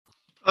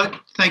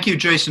 Thank you,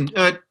 Jason.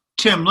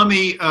 Tim, let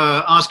me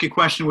ask a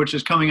question which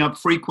is coming up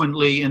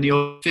frequently in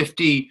the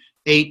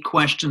 58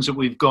 questions that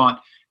we've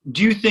got.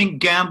 Do you think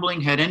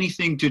gambling had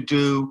anything to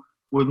do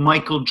with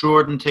Michael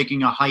Jordan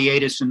taking a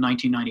hiatus in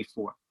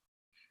 1994?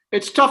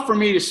 It's tough for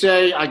me to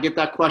say. I get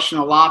that question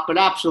a lot, but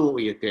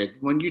absolutely it did.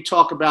 When you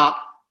talk about,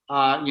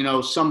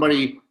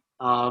 somebody,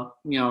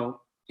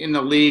 in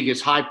the league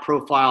as high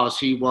profile as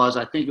he was,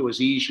 I think it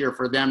was easier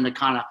for them to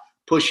kind of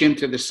push him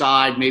to the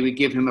side, maybe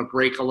give him a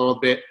break a little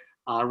bit,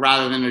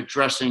 rather than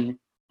addressing,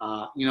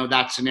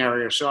 that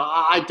scenario. So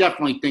I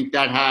definitely think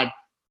that had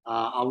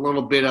a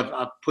little bit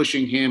of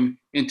pushing him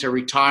into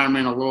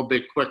retirement a little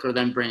bit quicker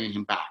than bringing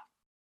him back.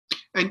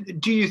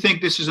 And do you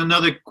think, this is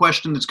another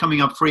question that's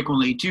coming up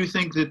frequently, do you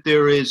think that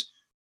there is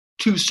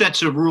 2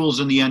 sets of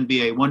rules in the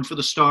NBA, one for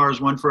the stars,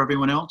 one for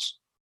everyone else?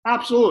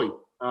 Absolutely.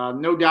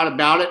 No doubt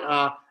about it.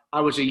 I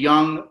was a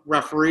young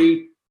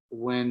referee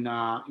when,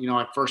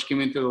 I first came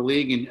into the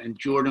league, and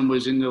Jordan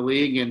was in the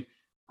league,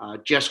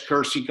 and Jess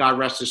Kersey, God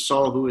rest his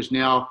soul, who is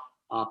now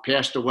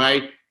passed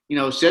away,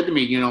 said to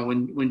me,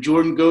 when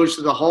Jordan goes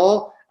to the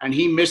hole and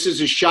he misses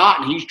his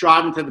shot and he's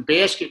driving to the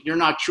basket, you're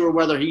not sure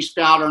whether he's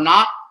fouled or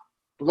not,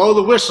 blow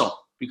the whistle,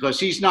 because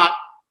he's not,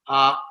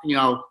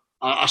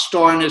 a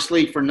star in this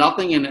league for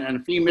nothing. And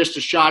if he missed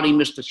a shot, he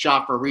missed a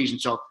shot for a reason.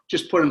 So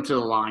just put him to the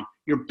line.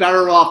 You're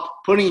better off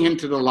putting him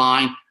to the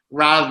line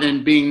rather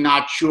than being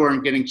not sure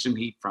and getting some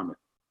heat from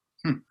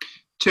it.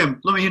 Tim,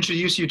 let me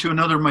introduce you to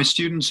another of my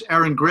students,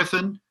 Aaron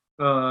Griffin.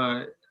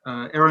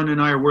 Aaron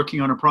and I are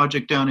working on a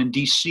project down in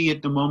D.C.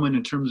 at the moment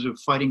in terms of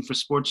fighting for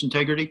sports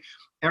integrity.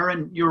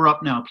 Aaron, you're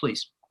up now,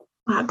 please.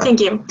 Thank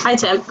you. Hi,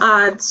 Tim.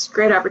 It's a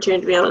great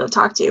opportunity to be able to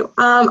talk to you.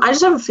 I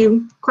just have a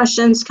few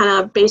questions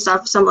kind of based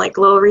off some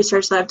little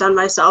research that I've done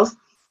myself.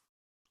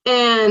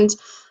 And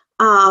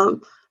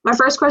my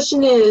first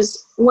question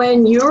is,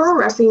 when you're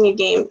reffing a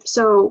game,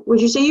 so would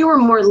you say you were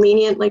more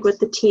lenient with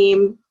the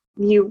team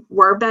you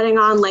were betting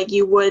on,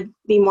 you would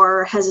be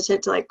more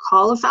hesitant to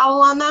call a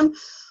foul on them?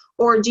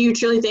 Or do you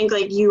truly think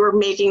you were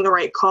making the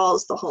right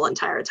calls the whole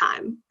entire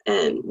time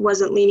and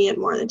wasn't lenient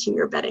more than the team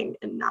you're betting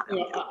and not?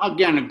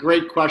 Again, a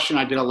great question.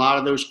 I did a lot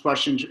of those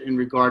questions in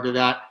regard to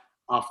that.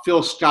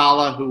 Phil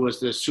Scala, who was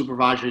the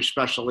supervisory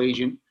special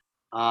agent,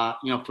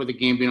 for the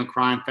Gambino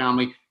crime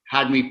family,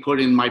 had me put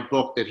in my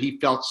book that he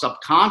felt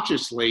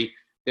subconsciously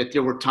that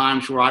there were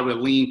times where I would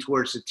lean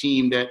towards the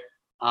team that,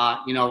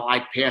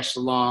 I passed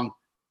along,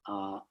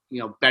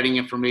 betting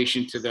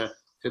information to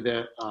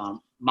the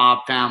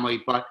mob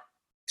family. But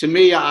to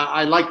me,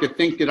 I like to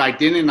think that I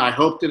didn't. I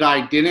hope that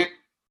I didn't.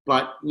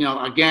 But,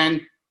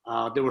 again,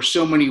 there were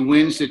so many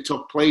wins that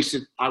took place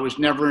that I was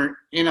never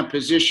in a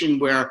position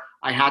where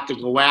I had to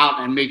go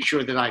out and make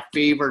sure that I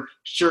favored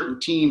certain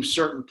teams,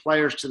 certain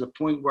players, to the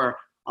point where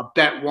a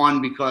bet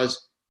won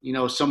because,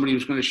 somebody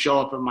was going to show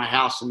up at my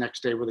house the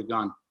next day with a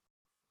gun.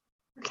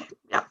 Okay,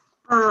 yeah.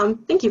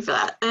 Thank you for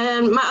that.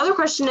 And my other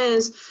question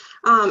is,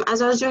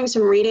 as I was doing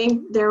some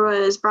reading, there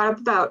was brought up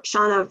about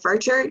Shauna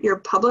Vircher, your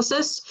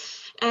publicist.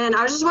 And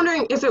I was just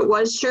wondering if it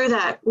was true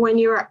that when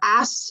you were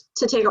asked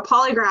to take a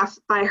polygraph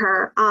by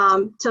her,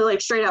 to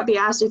straight up be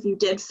asked if you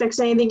did fix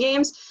any of the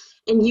games,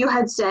 and you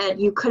had said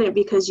you couldn't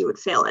because you would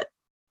fail it.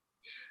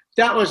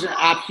 That was an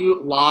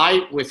absolute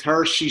lie with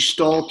her. She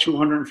stole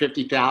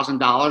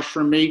 $250,000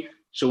 from me.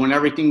 So when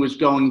everything was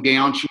going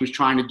down, she was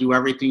trying to do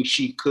everything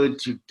she could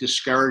to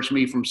discourage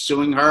me from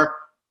suing her,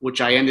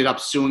 which I ended up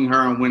suing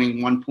her and winning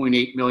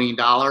 $1.8 million.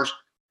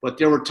 But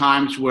there were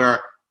times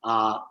where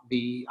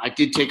I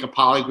did take a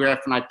polygraph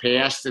and I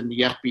passed, and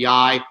the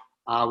FBI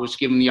was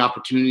given the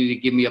opportunity to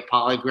give me a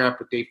polygraph,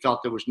 but they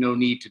felt there was no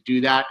need to do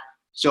that.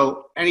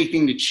 So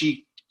anything that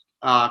she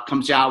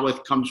comes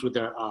with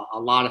a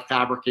lot of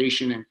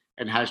fabrication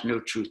and has no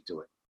truth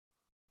to it.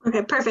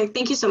 Okay, perfect.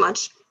 Thank you so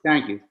much.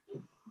 Thank you.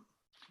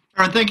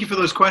 Aaron, thank you for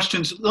those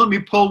questions. Let me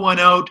pull one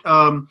out.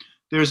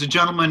 There's a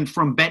gentleman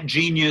from Bet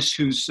Genius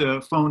who's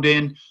phoned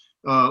in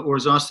or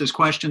has asked this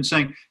question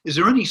saying, is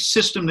there any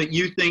system that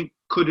you think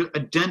could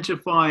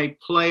identify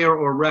player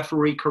or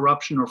referee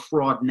corruption or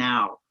fraud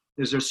now?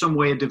 Is there some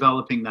way of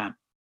developing that?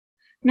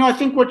 I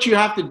think what you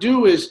have to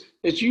do is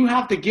you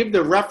have to give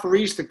the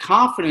referees the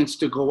confidence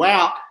to go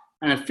out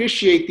and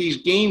officiate these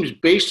games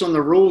based on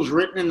the rules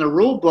written in the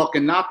rule book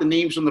and not the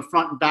names on the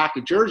front and back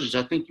of jerseys.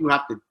 I think you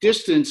have to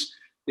distance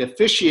the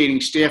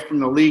officiating staff from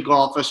the league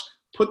office,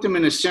 put them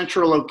in a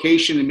central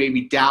location in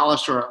maybe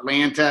Dallas or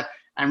Atlanta,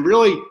 and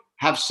really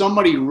have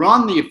somebody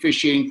run the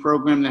officiating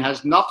program that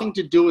has nothing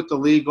to do with the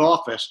league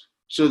office,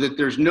 so that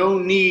there's no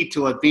need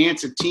to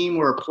advance a team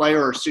or a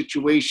player or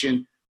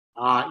situation,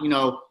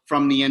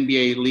 from the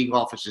NBA league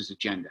office's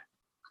agenda.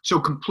 So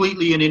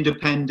completely an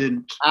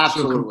independent.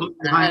 Absolutely.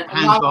 So completely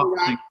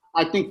hands-off.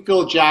 I think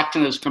Phil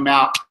Jackson has come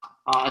out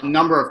a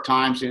number of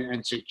times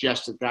and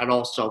suggested that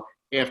also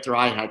after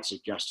I had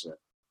suggested it.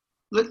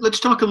 Let's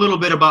talk a little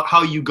bit about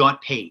how you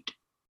got paid.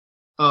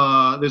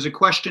 There's a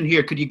question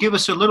here. Could you give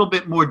us a little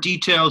bit more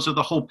details of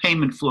the whole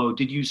payment flow?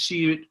 Did you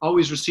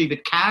always receive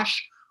it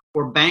cash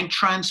or bank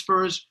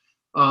transfers?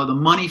 The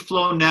money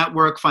flow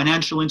network,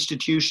 financial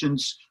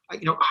institutions,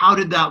 how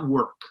did that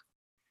work?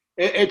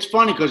 It's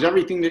funny because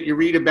everything that you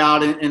read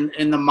about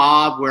in the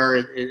mob, where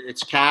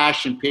it's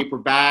cash and paper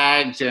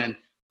bags and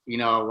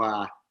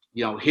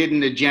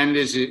hidden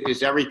agendas,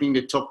 is everything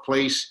that took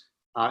place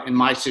in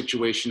my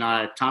situation.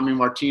 Tommy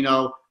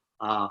Martino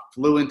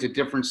flew into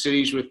different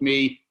cities with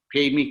me,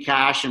 paid me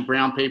cash and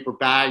brown paper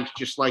bags,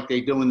 just like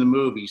they do in the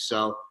movies.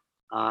 So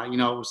it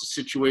was a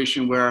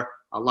situation where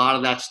a lot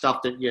of that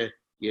stuff that you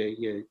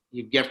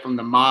get from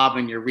the mob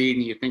and you read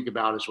and you think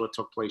about is what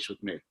took place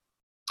with me.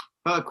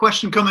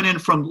 Question coming in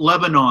from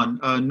Lebanon,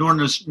 Noor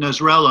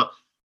Nasrallah.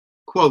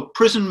 Quote,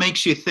 prison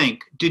makes you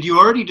think. Did you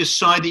already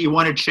decide that you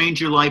want to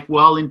change your life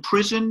while in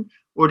prison,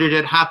 or did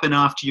it happen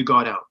after you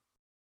got out?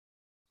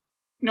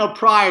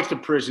 Prior to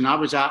prison, I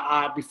was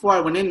before I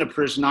went into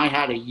prison, I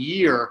had a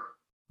year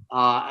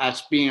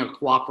as being a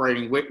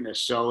cooperating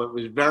witness. So it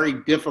was very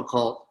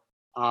difficult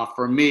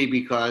for me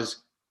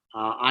because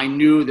I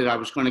knew that I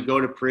was going to go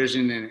to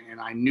prison,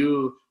 and I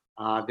knew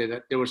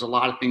that there was a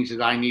lot of things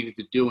that I needed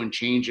to do and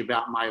change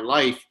about my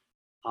life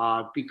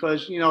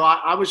because,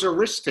 I was a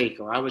risk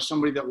taker. I was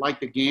somebody that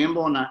liked to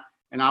gamble,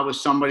 and I was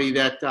somebody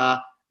that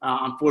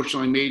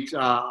unfortunately made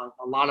a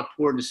lot of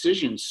poor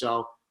decisions.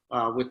 So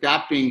with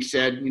that being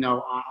said,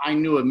 I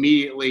knew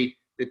immediately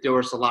that there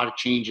was a lot of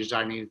changes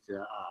I needed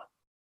to,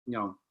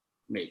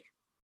 make.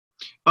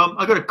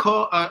 I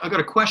got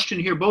a question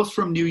here, both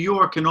from New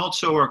York and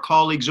also our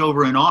colleagues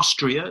over in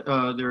Austria.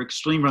 They're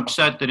extremely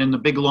upset that in the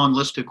big long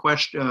list of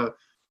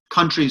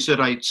countries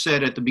that I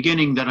said at the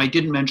beginning that I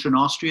didn't mention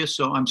Austria.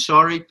 So I'm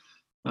sorry.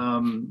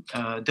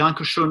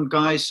 Dankeschön,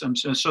 guys. I'm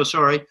so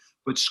sorry.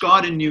 But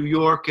Scott in New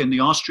York and the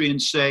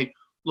Austrians say,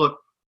 look,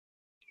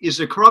 is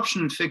there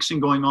corruption and fixing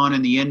going on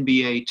in the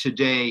NBA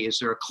today? Is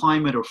there a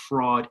climate of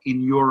fraud,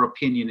 in your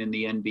opinion, in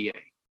the NBA?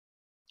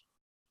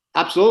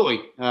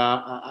 Absolutely.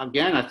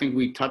 Again, I think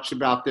we touched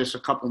about this a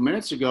couple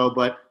minutes ago,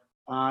 but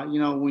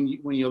when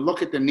you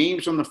look at the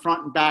names on the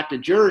front and back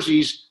of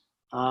jerseys,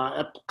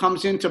 it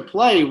comes into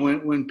play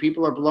when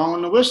people are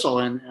blowing the whistle.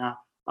 And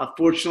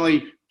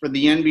fortunately for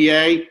the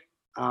NBA,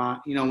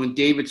 when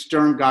David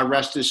Stern, God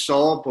rest his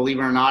soul, believe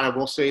it or not, I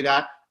will say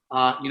that,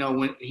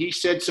 when he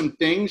said some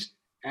things,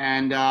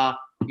 and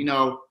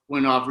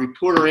when a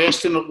reporter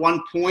asked him at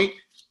one point,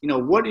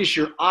 what is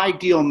your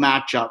ideal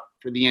matchup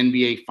for the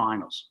NBA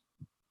Finals?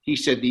 He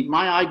said,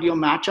 my ideal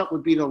matchup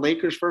would be the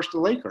Lakers versus the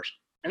Lakers.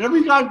 And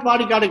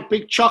everybody got a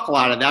big chuckle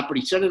out of that, but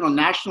he said it on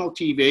national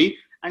TV,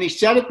 and he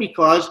said it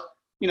because,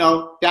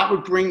 that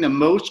would bring the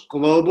most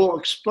global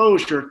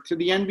exposure to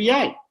the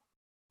NBA.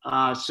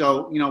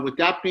 So, with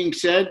that being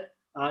said,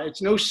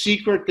 it's no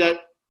secret that,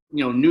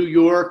 New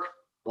York,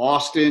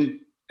 Boston,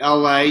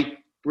 LA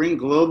bring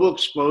global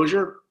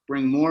exposure,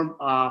 bring more,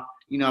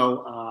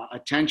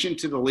 attention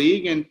to the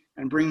league and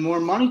bring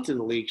more money to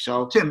the league.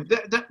 So, Tim,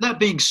 that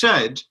being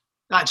said,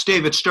 that's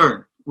David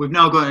Stern. We've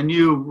now got a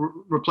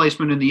new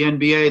replacement in the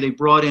NBA. They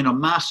brought in a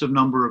massive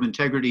number of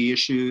integrity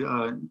issue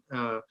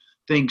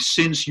things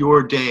since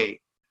your day.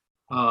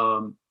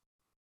 Let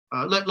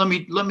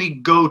me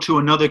go to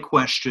another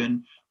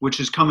question,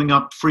 which is coming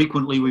up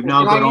frequently. We've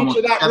now got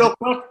almost. That real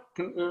quick?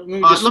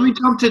 Let me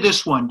jump to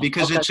this one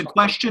because it's a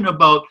question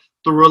about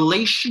the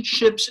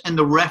relationships and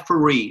the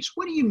referees.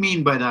 What do you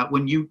mean by that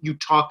when you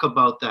talk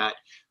about that?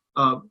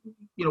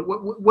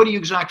 What are you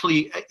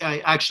exactly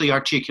actually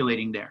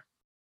articulating there?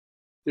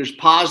 There's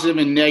positive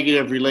and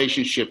negative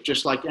relationship,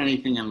 just like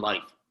anything in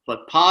life.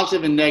 But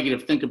positive and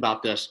negative, think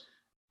about this,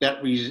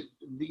 that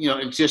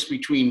exists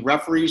between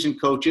referees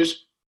and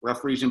coaches,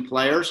 referees and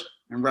players,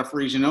 and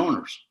referees and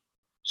owners.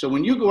 So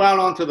when you go out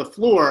onto the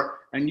floor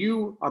and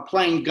you are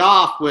playing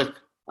golf with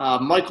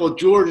Michael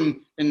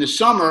Jordan in the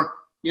summer,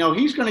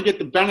 he's going to get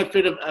the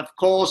benefit of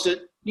calls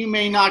that you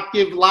may not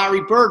give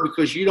Larry Bird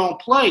because you don't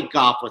play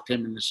golf with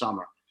him in the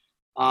summer.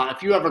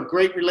 If you have a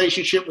great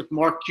relationship with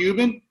Mark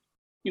Cuban,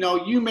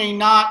 you may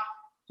not,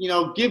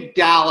 give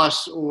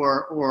Dallas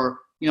or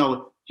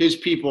his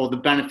people the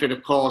benefit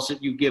of calls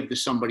that you give to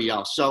somebody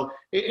else. So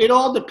it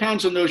all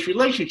depends on those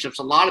relationships.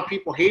 A lot of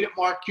people hated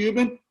Mark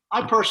Cuban.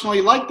 I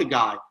personally like the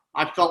guy.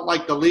 I felt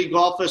like the league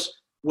office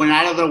went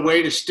out of their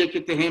way to stick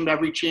it to him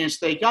every chance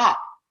they got.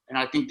 And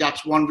I think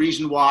that's one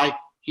reason why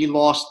he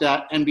lost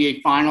that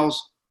NBA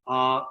Finals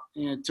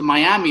to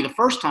Miami the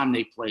first time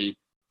they played.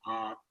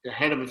 The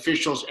head of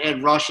officials,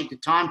 Ed Rush at the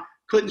time,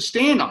 couldn't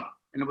stand him.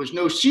 and it was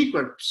no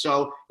secret.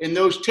 So in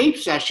those tape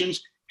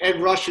sessions,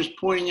 Ed Rush was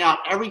pointing out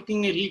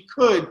everything that he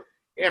could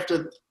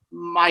after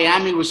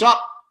Miami was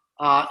up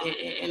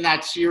in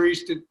that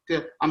series.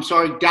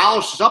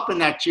 Dallas was up in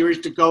that series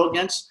to go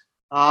against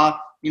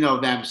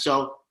them.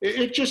 So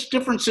it's just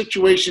different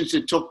situations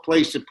that took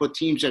place that put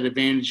teams at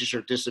advantages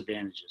or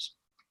disadvantages.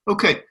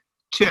 Okay,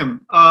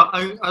 Tim,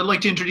 I'd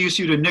like to introduce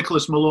you to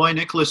Nicholas Malloy.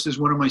 Nicholas is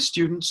one of my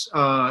students.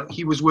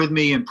 He was with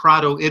me in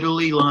Prato,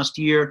 Italy last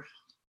year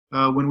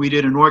when we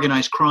did an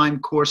organized crime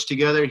course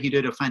together. He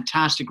did a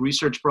fantastic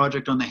research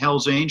project on the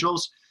Hells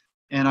Angels.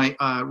 And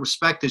I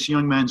respect this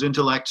young man's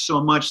intellect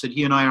so much that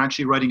he and I are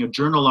actually writing a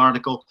journal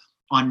article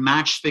on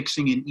match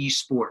fixing in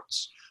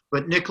esports.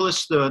 But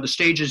Nicholas, the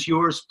stage is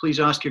yours. Please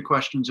ask your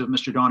questions of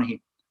Mr.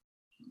 Donaghy.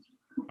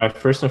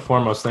 First and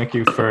foremost, thank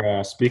you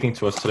for speaking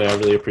to us today. I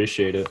really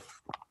appreciate it.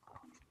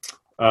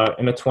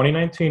 In a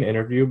 2019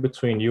 interview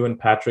between you and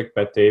Patrick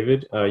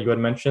Bet-David, you had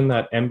mentioned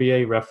that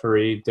NBA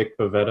referee Dick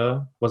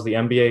Bavetta was the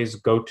NBA's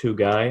go-to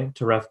guy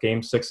to ref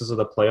Game 6s of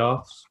the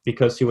playoffs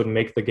because he would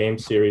make the game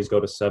series go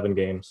to 7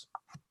 games.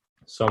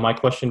 So my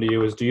question to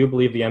you is, do you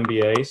believe the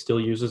NBA still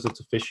uses its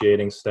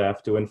officiating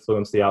staff to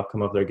influence the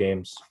outcome of their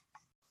games?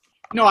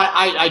 No,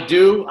 I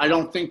do. I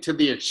don't think to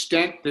the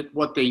extent that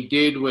what they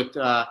did with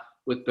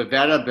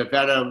Bavetta.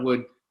 Bavetta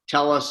would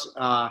tell us,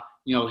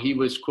 he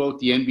was, quote,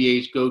 the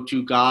NBA's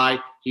go-to guy.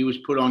 He was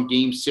put on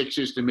Game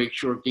 6s to make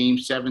sure Game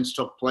 7s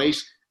took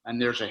place.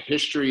 And there's a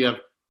history of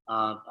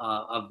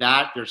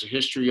that. There's a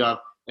history of,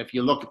 if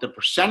you look at the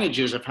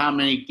percentages of how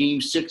many Game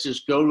 6s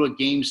go to a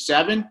Game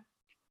 7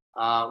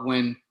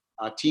 when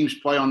teams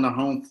play on their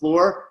home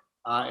floor,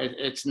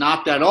 it's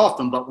not that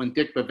often. But when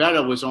Dick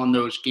Bavetta was on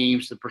those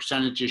games, the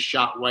percentages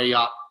shot way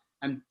up.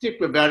 And Dick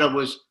Bavetta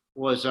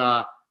was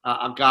a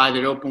guy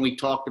that openly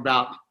talked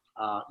about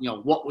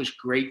what was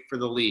great for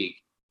the league,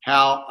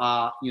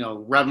 how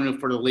revenue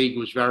for the league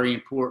was very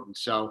important.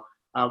 So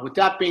with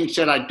that being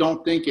said, I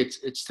don't think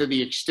it's to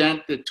the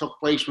extent that took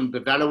place when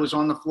Bavetta was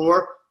on the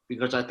floor,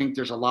 because I think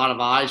there's a lot of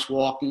eyes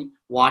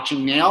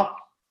watching now.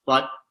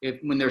 But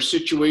when there's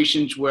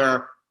situations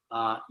where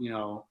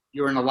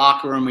you're in a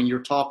locker room and you're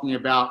talking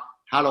about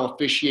how to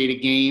officiate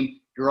a game,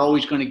 you're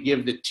always going to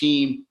give the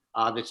team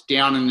that's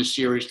down in the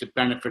series the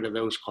benefit of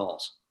those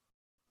calls.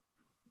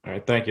 All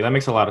right, thank you. That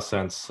makes a lot of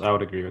sense. I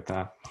would agree with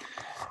that.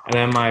 And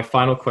then my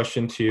final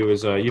question to you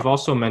is, you've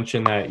also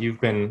mentioned that you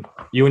and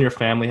your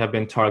family have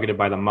been targeted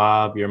by the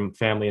mob. Your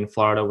family in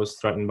Florida was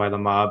threatened by the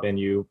mob, and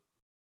you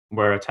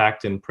were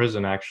attacked in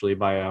prison, actually,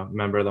 by a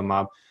member of the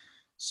mob.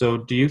 So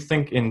do you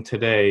think in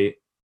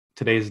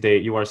today's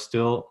date, you are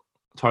still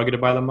targeted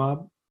by the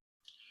mob?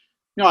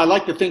 No, I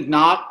like to think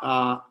not.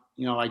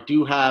 I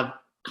do have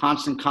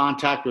constant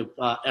contact with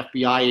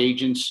FBI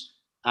agents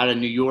out of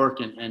New York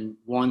and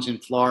ones in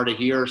Florida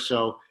here.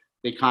 So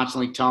they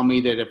constantly tell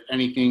me that if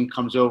anything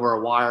comes over a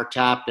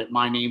wiretap that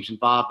my name's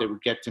involved, they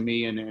would get to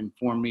me and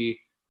inform me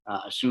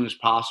as soon as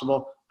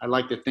possible. I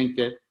like to think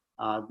that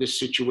this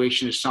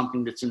situation is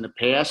something that's in the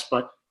past,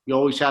 but you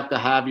always have to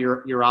have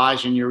your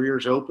eyes and your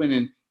ears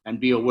open and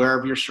be aware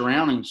of your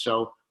surroundings.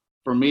 So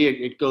for me,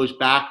 it goes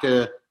back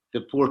to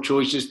the poor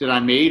choices that I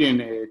made,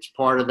 and it's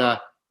part of the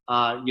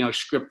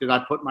script that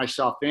I put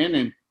myself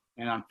in.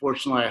 And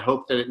unfortunately, I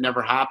hope that it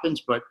never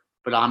happens, but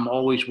I'm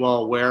always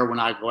well aware when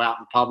I go out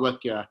in public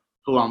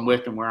who I'm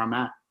with and where I'm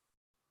at.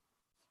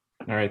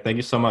 All right. Thank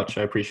you so much.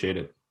 I appreciate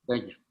it.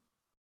 Thank you.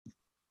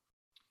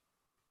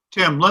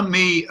 Tim, let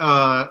me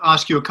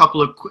ask you a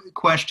couple of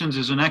questions.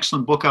 There's an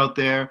excellent book out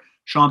there,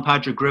 Sean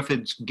Patrick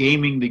Griffith's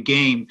Gaming the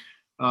Game.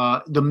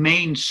 The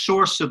main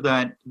source of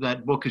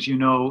that book, as you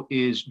know,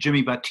 is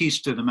Jimmy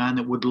Batista, the man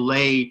that would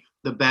lay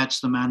the bets,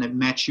 the man that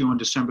met you on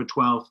December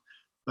 12th,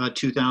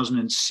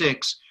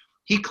 2006.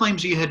 He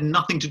claims he had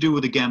nothing to do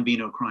with the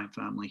Gambino crime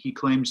family. He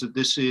claims that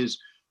this is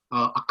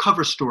a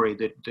cover story,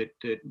 that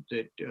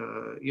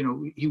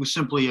he was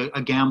simply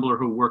a gambler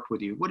who worked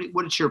with you.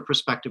 What is your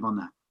perspective on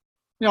that?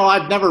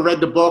 I've never read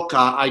the book.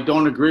 I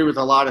don't agree with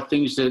a lot of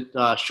things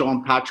that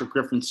Sean Patrick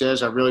Griffin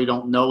says. I really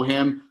don't know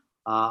him.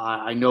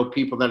 I know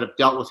people that have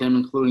dealt with him,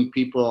 including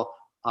people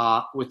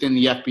within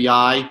the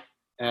FBI,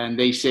 and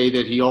they say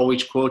that he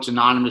always quotes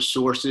anonymous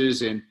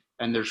sources, and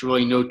there's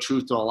really no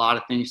truth to a lot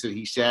of things that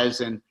he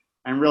says. And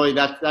really,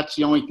 that's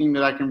the only thing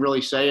that I can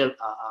really say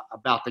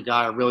about the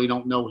guy. I really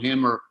don't know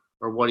him or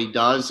what he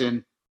does,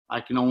 and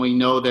I can only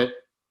know that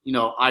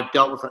I've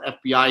dealt with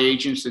FBI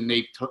agents, and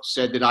they've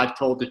said that I've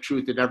told the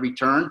truth at every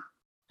turn,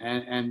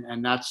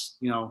 and that's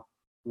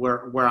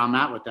where I'm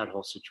at with that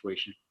whole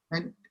situation.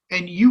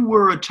 And you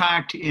were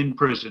attacked in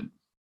prison.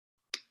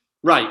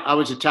 Right. I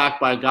was attacked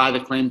by a guy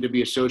that claimed to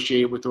be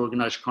associated with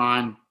organized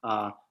crime,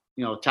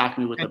 attacked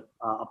me with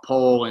a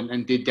pole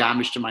and did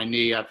damage to my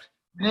knee. And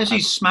as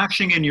he's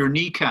smashing in your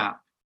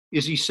kneecap,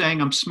 is he saying,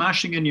 I'm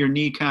smashing in your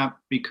kneecap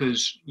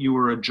because you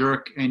were a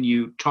jerk and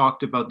you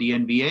talked about the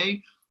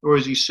NBA? Or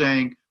is he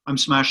saying, I'm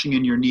smashing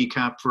in your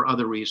kneecap for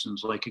other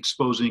reasons, like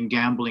exposing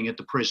gambling at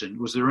the prison?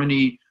 Was there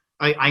any,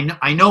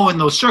 I know in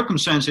those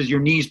circumstances, your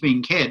knee's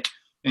being hit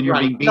and you're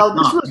being beaten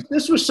up.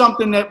 This was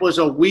something that was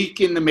a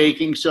week in the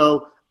making.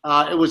 So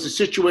it was a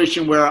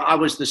situation where I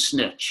was the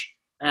snitch.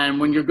 And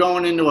when you're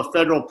going into a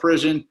federal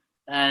prison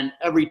and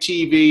every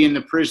TV in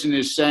the prison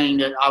is saying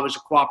that I was a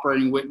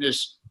cooperating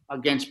witness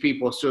against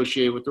people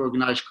associated with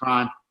organized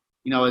crime,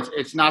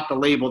 it's not the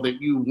label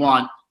that you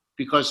want,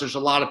 because there's a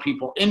lot of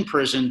people in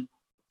prison,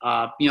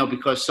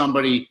 because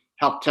somebody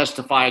helped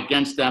testify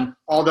against them,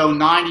 although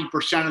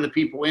 90% of the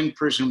people in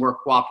prison were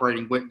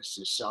cooperating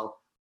witnesses. So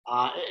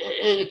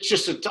it's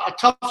just a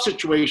tough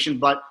situation,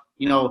 but,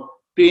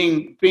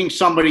 being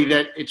somebody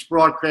that it's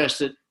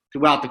broadcasted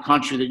throughout the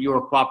country that you're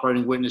a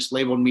cooperating witness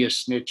labeled me a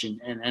snitch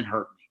and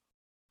hurt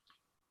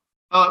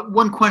me.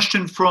 One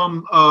question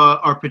from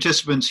our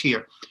participants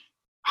here.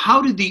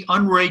 How did the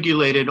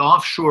unregulated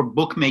offshore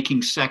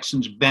bookmaking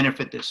sections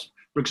benefit this?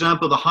 For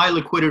example, the high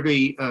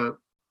liquidity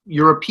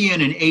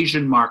European and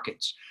Asian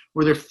markets.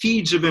 Were there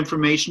feeds of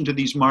information to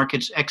these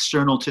markets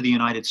external to the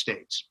United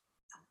States?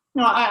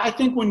 I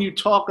think when you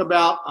talk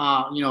about,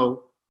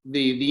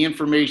 the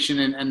information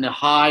and the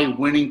high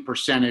winning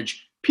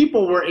percentage,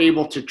 people were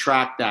able to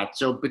track that.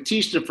 So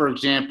Batista, for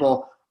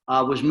example,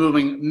 was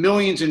moving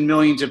millions and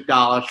millions of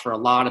dollars for a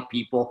lot of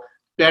people,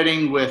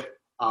 betting with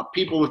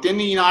people within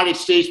the United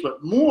States,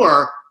 but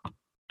more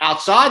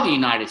outside the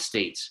United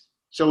States.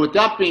 So with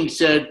that being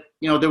said,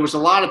 there was a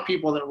lot of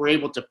people that were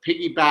able to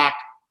piggyback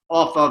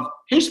off of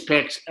his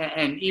picks,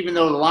 and even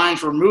though the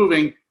lines were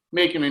moving,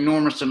 make an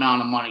enormous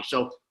amount of money.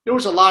 So there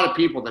was a lot of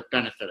people that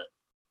benefited.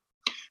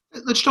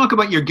 Let's talk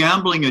about your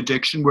gambling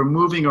addiction. We're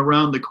moving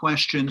around the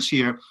questions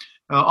here.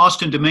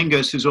 Austin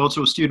Dominguez, who's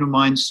also a student of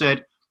mine,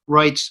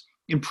 writes,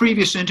 in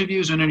previous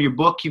interviews and in your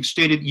book, you've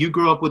stated you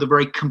grew up with a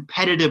very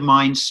competitive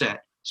mindset,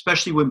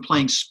 especially when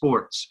playing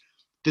sports.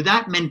 Did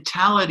that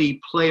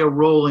mentality play a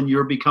role in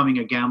your becoming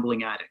a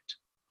gambling addict?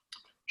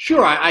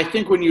 Sure. I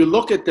think when you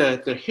look at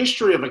the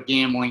history of a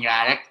gambling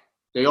addict,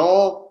 they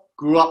all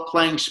grew up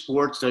playing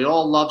sports. They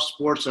all love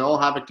sports. They all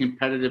have a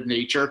competitive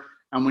nature.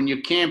 And when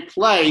you can't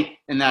play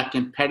in that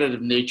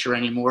competitive nature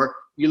anymore,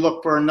 you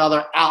look for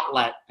another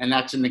outlet, and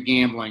that's in the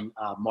gambling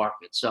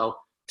market. So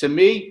to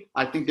me,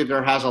 I think that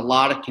there has a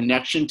lot of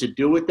connection to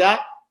do with that.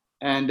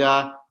 And,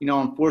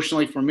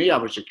 unfortunately for me, I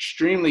was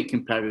extremely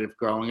competitive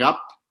growing up.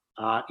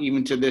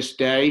 Even to this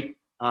day,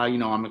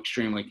 I'm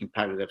extremely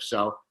competitive.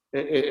 So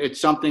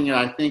it's something that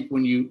I think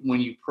when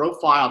you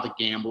profile the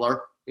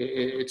gambler,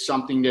 it's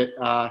something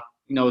that,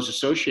 is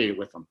associated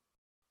with them.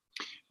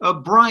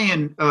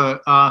 Brian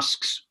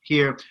asks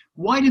here,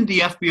 why didn't the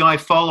FBI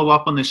follow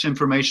up on this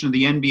information of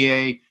the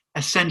NBA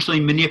essentially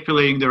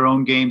manipulating their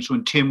own games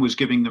when Tim was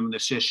giving them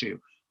this issue?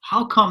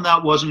 How come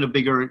that wasn't a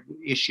bigger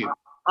issue?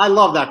 I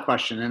love that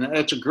question, and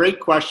it's a great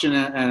question,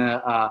 and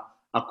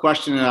a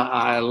question that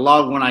I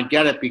love when I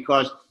get it,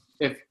 because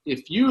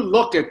if you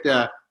look at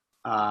the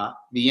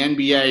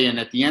NBA, and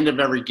at the end of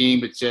every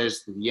game it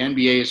says the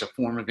NBA is a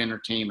form of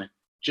entertainment,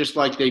 just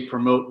like they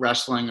promote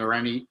wrestling or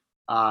any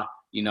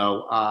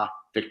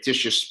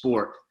fictitious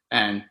sport.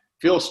 And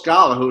Phil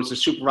Scala, who is a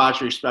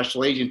supervisory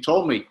special agent,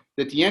 told me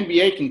that the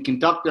NBA can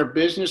conduct their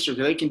business, or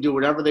they can do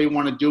whatever they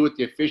want to do with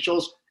the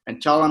officials and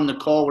tell them to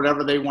call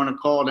whatever they want to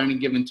call at any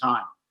given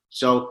time.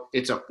 So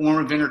it's a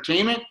form of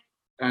entertainment,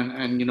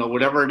 and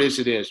whatever it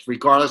is,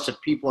 regardless if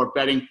people are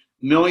betting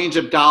millions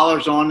of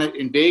dollars on it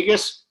in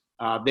Vegas,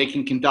 they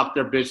can conduct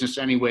their business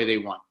any way they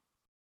want.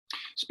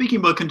 Speaking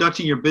about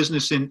conducting your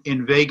business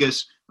in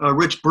Vegas,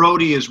 Rich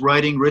Brody is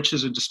writing. Rich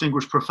is a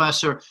distinguished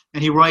professor,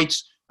 and he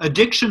writes,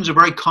 addictions are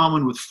very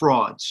common with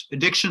frauds.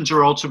 Addictions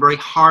are also very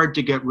hard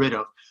to get rid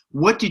of.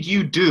 What did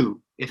you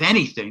do, if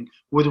anything,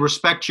 with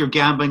respect to your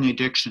gambling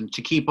addiction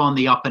to keep on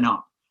the up and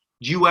up?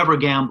 Do you ever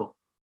gamble?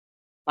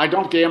 I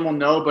don't gamble,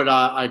 no, but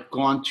I've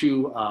gone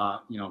to,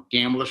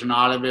 Gamblers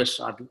Anonymous.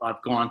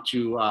 I've gone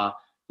to,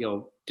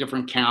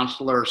 different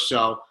counselors.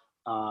 So,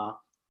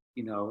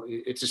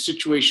 it's a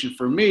situation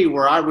for me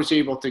where I was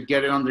able to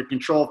get it under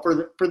control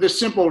for the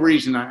simple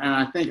reason, and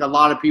I think a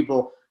lot of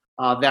people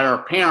that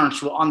are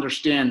parents will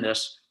understand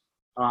this.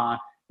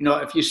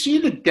 If you see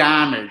the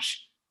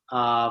damage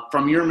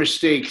from your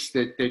mistakes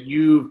that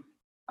you've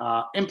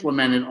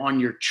implemented on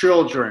your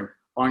children,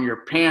 on your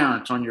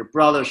parents, on your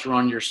brothers, or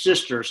on your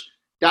sisters,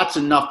 that's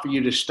enough for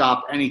you to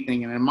stop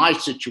anything. And in my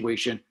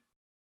situation,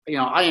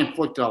 I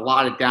inflicted a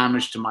lot of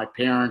damage to my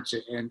parents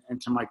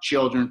and to my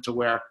children, to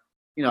where,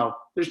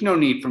 there's no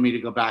need for me to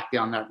go back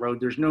down that road.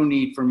 There's no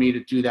need for me to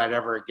do that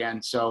ever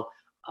again. So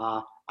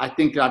I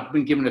think that I've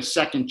been given a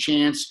second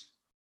chance,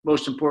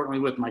 most importantly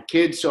with my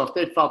kids. So if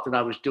they felt that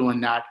I was doing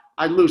that,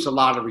 I'd lose a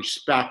lot of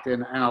respect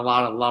and a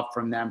lot of love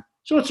from them.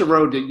 So it's a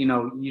road that,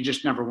 you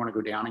just never want to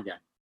go down again.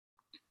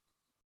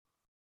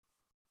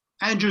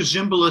 Andrew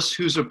Zimbalist,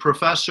 who's a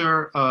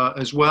professor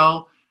as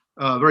well,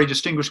 a very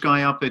distinguished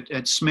guy up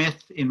at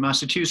Smith in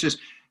Massachusetts.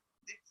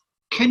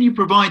 Can you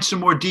provide some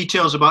more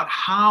details about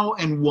how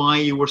and why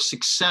you were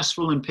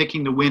successful in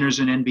picking the winners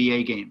in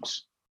NBA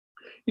games?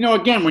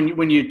 Again,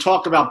 when you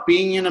talk about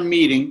being in a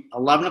meeting,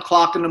 11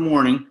 o'clock in the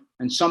morning,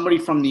 and somebody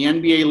from the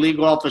NBA league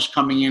office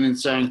coming in and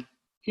saying,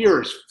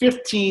 here's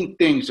 15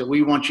 things that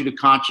we want you to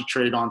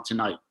concentrate on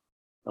tonight,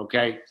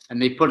 okay?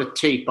 And they put a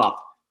tape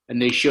up.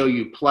 and they show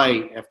you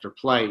play after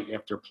play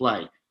after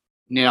play.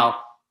 Now,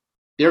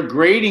 they're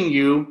grading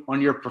you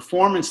on your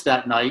performance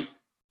that night,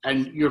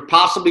 and you're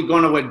possibly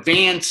going to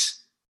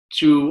advance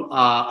to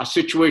a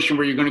situation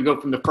where you're going to go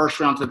from the first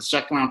round to the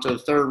second round to the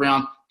third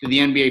round to the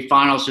NBA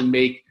Finals and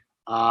make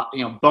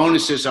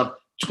bonuses of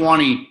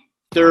 $20,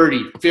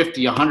 $30,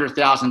 $50,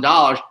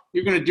 $100,000.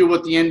 You're going to do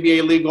what the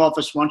NBA league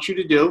office wants you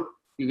to do.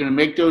 You're going to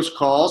make those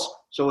calls.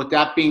 So with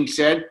that being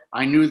said,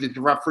 I knew that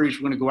the referees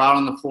were going to go out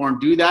on the floor and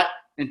do that,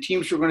 and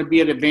teams were going to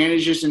be at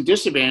advantages and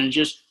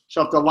disadvantages.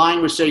 So if the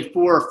line was, say,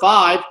 4 or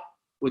 5,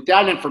 with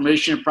that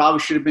information, it probably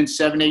should have been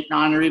 7, 8,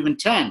 9, or even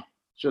 10.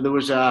 So there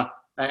was an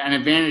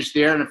advantage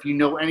there. And if you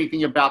know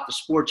anything about the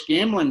sports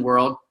gambling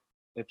world,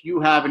 if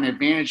you have an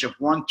advantage of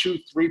 1, 2,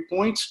 3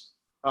 points,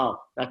 oh,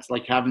 that's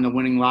like having the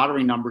winning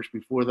lottery numbers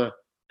before the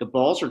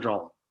balls are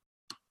drawn.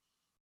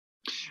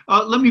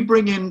 Let me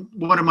bring in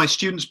one of my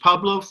students,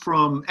 Pablo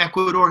from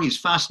Ecuador. He's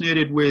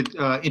fascinated with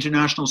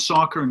international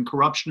soccer and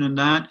corruption and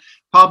that.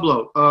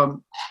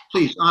 Pablo,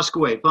 please ask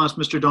away. Ask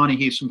Mr.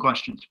 Donaghy some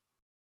questions.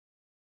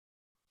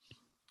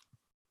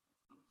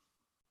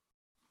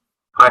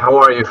 Hi, how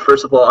are you?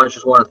 First of all, I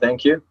just want to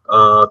thank you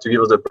to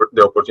give us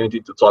the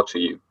opportunity to talk to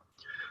you.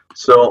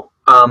 So,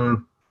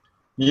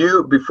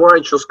 before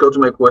I just go to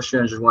my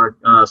question, I just want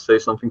to say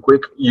something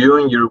quick. You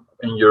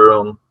in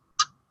your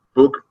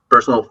book,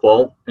 Personal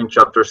Fall, in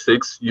chapter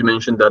 6, you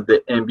mentioned that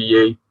the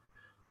NBA,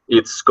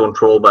 it's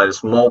controlled by the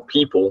small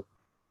people.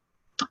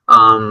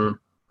 And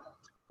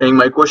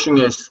my question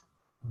is,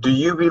 do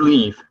you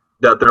believe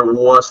that there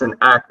was an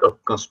act of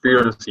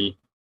conspiracy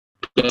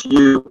against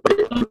you by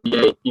the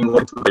NBA in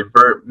order to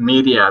divert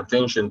media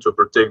attention to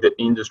protect the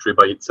industry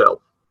by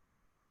itself?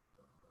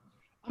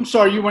 I'm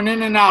sorry, you went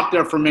in and out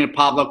there for a minute,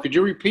 Pablo. Could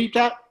you repeat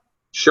that?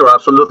 Sure,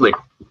 absolutely.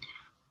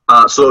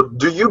 So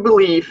do you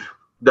believe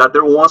that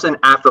there was an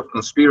act of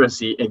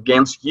conspiracy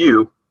against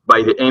you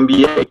by the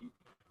NBA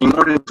in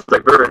order to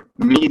divert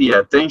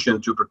media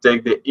attention to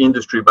protect the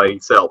industry by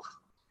itself?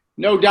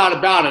 No doubt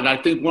about it. I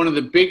think one of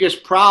the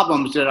biggest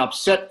problems that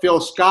upset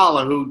Phil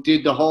Scala, who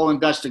did the whole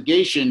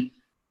investigation,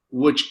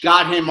 which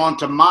got him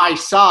onto my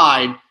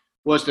side,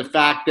 was the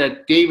fact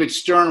that David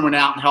Stern went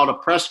out and held a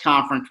press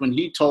conference when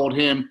he told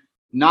him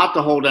not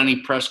to hold any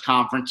press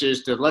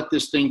conferences, to let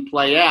this thing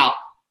play out,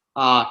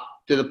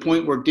 to the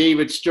point where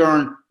David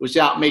Stern was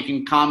out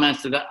making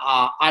comments that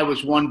I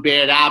was one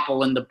bad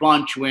apple in the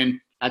bunch,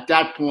 when at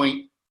that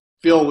point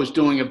Phil was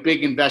doing a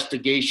big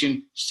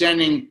investigation,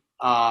 sending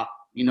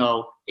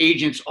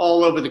agents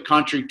all over the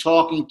country,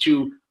 talking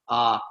to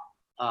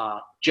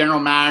general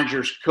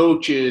managers,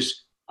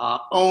 coaches,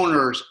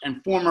 owners,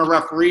 and former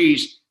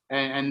referees,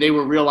 and they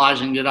were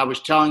realizing that I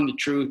was telling the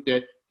truth,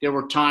 that there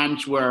were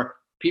times where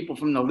people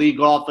from the league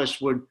office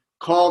would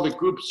call the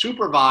group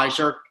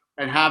supervisor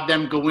and have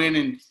them go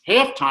in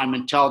halftime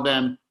and tell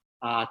them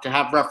to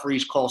have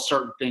referees call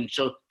certain things.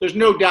 So there's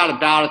no doubt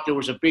about it. There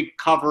was a big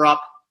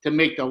cover-up to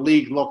make the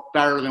league look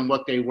better than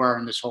what they were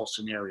in this whole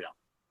scenario.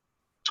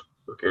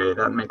 Okay,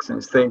 that makes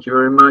sense. Thank you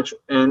very much.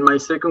 And my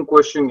second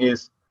question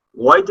is,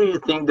 why do you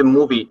think the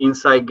movie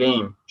Inside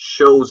Game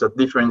shows a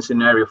different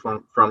scenario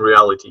from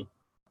reality?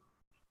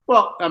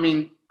 Well, I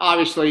mean,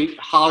 obviously,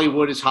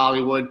 Hollywood is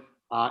Hollywood.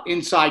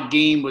 Inside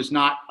Game was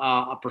not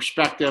a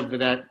perspective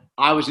that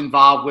I was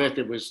involved with.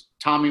 It was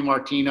Tommy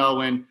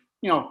Martino. And,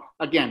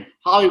 again,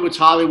 Hollywood's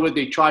Hollywood.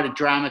 They try to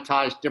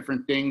dramatize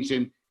different things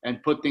and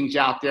put things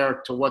out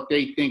there to what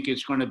they think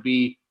is going to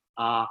be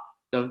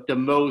the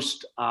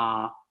most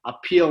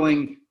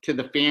appealing to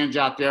the fans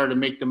out there to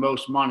make the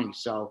most money.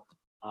 So,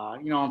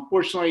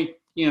 unfortunately,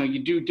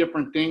 you do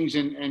different things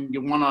and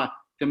you want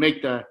to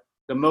make the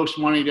most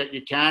money that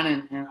you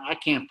can. And I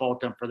can't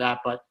fault them for that.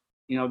 But,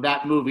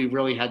 that movie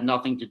really had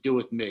nothing to do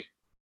with me.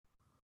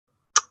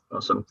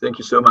 Awesome. Thank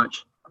you so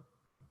much.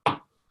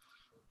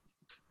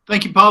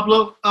 Thank you,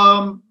 Pablo.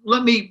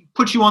 Let me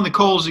put you on the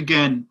coals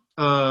again,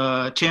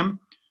 Tim.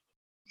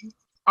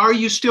 Are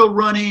you still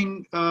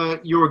running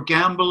your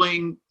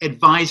gambling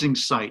advising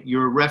site,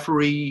 your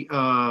referee,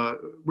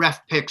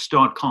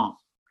 refpicks.com?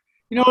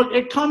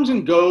 It comes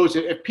and goes.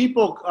 If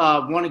people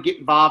want to get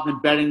involved in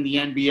betting the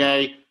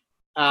NBA,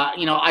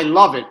 I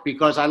love it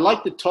because I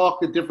like to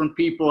talk to different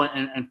people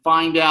and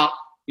find out,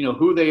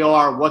 who they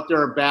are, what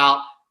they're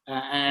about,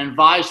 and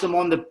advise them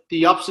on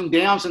the ups and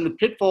downs and the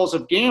pitfalls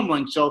of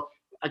gambling. So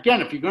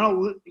again, if you're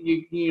going to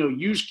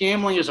use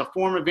gambling as a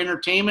form of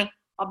entertainment,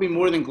 I'll be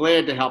more than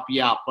glad to help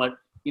you out. But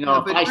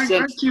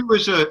aren't you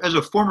as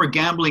a former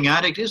gambling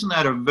addict, isn't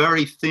that a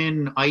very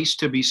thin ice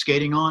to be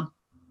skating on?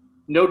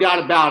 No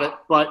doubt about it.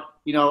 But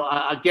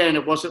again,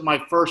 it wasn't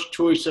my first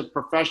choice of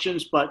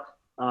professions, but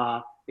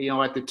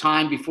at the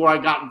time before I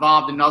got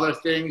involved in other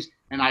things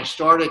and I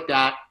started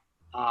that,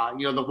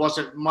 there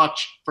wasn't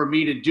much for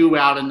me to do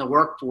out in the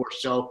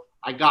workforce. So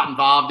I got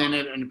involved in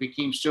it and it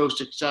became so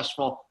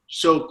successful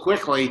so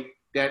quickly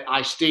that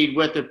I stayed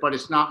with it, but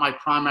it's not my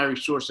primary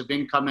source of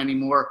income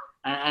anymore.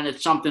 And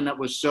it's something that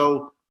was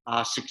so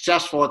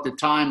successful at the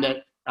time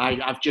that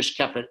I've just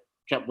kept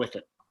with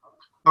it.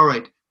 All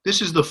right.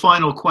 This is the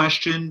final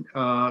question.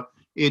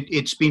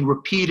 It's been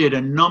repeated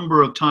a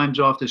number of times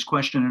off this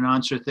question and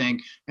answer thing.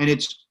 And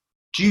it's,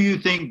 do you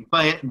think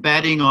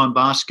betting on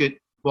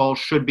basketball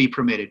should be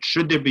permitted?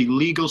 Should there be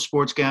legal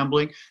sports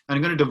gambling? And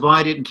I'm going to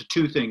divide it into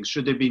two things.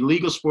 Should there be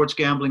legal sports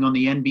gambling on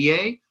the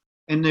NBA?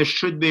 And there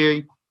should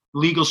be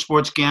legal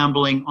sports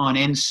gambling on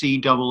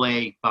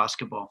NCAA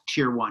basketball,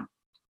 Tier 1.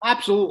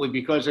 Absolutely,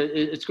 because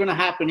it's going to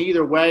happen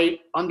either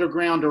way,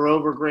 underground or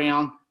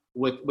overground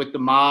with the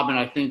mob. And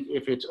I think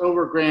if it's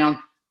overground,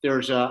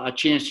 there's a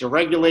chance to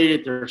regulate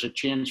it. There's a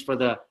chance for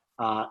the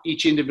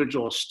each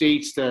individual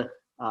states to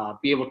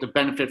be able to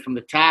benefit from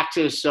the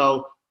taxes.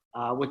 So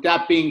with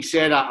that being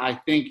said,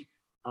 I think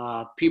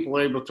people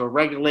are able to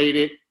regulate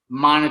it,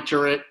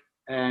 monitor it,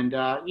 and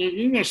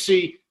you're going to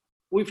see,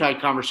 we've had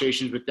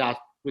conversations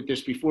with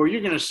this before, you're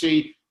going to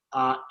see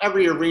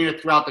every arena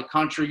throughout the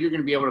country, you're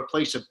going to be able to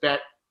place a bet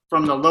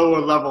from the lower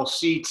level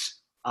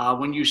seats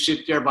when you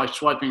sit there by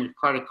swiping a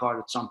credit card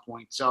at some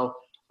point. So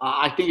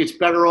I think it's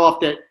better off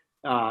that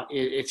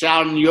it's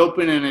out in the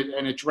open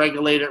and it's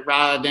regulated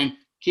rather than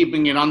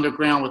keeping it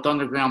underground with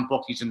underground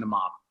bookies in the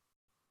mob.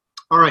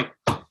 All right.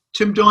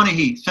 Tim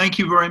Donaghy, thank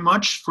you very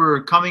much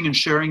for coming and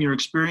sharing your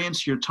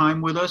experience, your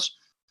time with us.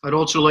 I'd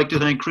also like to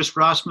thank Chris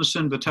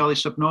Rasmussen, Vitaly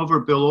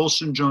Stepnover, Bill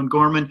Olson, Joan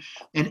Gorman,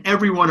 and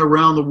everyone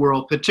around the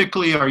world,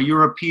 particularly our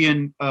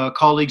European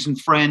colleagues and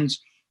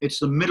friends. It's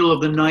the middle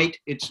of the night.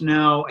 It's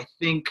now, I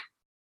think,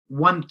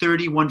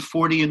 1:30,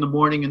 1:40 in the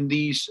morning, and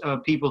these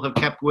people have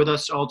kept with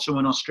us also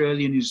in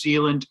Australia, New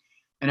Zealand,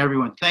 and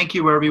everyone. Thank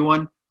you,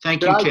 everyone.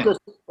 Thank you, Tim.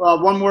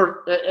 One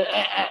more.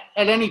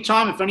 At any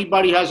time, if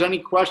anybody has any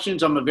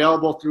questions, I'm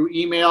available through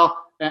email.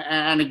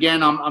 And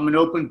again, I'm an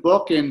open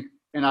book, and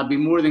I'd be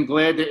more than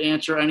glad to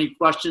answer any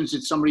questions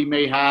that somebody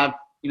may have,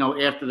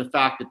 after the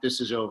fact that this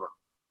is over.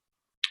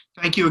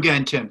 Thank you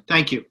again, Tim.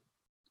 Thank you.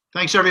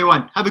 Thanks,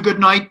 everyone. Have a good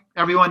night,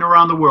 everyone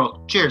around the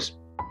world. Cheers.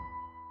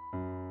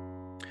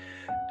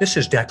 This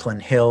is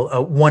Declan Hill.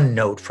 One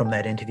note from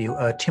that interview.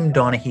 Tim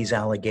Donaghy's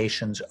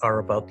allegations are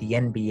about the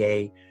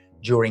NBA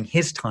during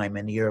his time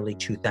in the early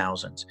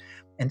 2000s.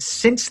 And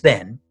since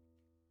then,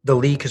 the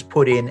league has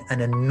put in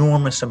an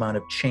enormous amount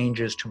of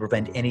changes to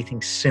prevent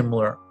anything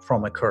similar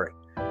from occurring.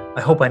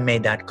 I hope I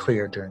made that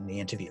clear during the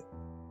interview.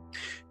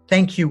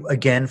 Thank you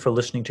again for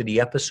listening to the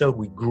episode.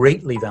 We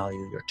greatly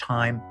value your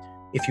time.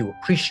 If you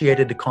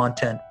appreciated the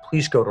content,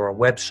 please go to our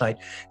website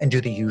and do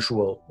the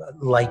usual,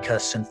 like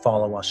us and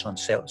follow us on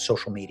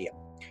social media.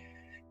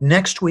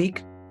 Next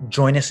week,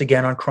 join us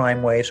again on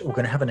Crime Waves. We're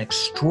going to have an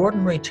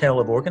extraordinary tale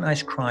of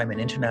organized crime in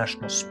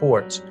international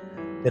sports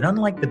that,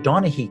 unlike the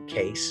Donaghy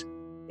case,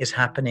 is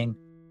happening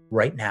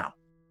right now.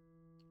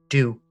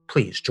 Do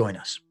please join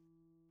us.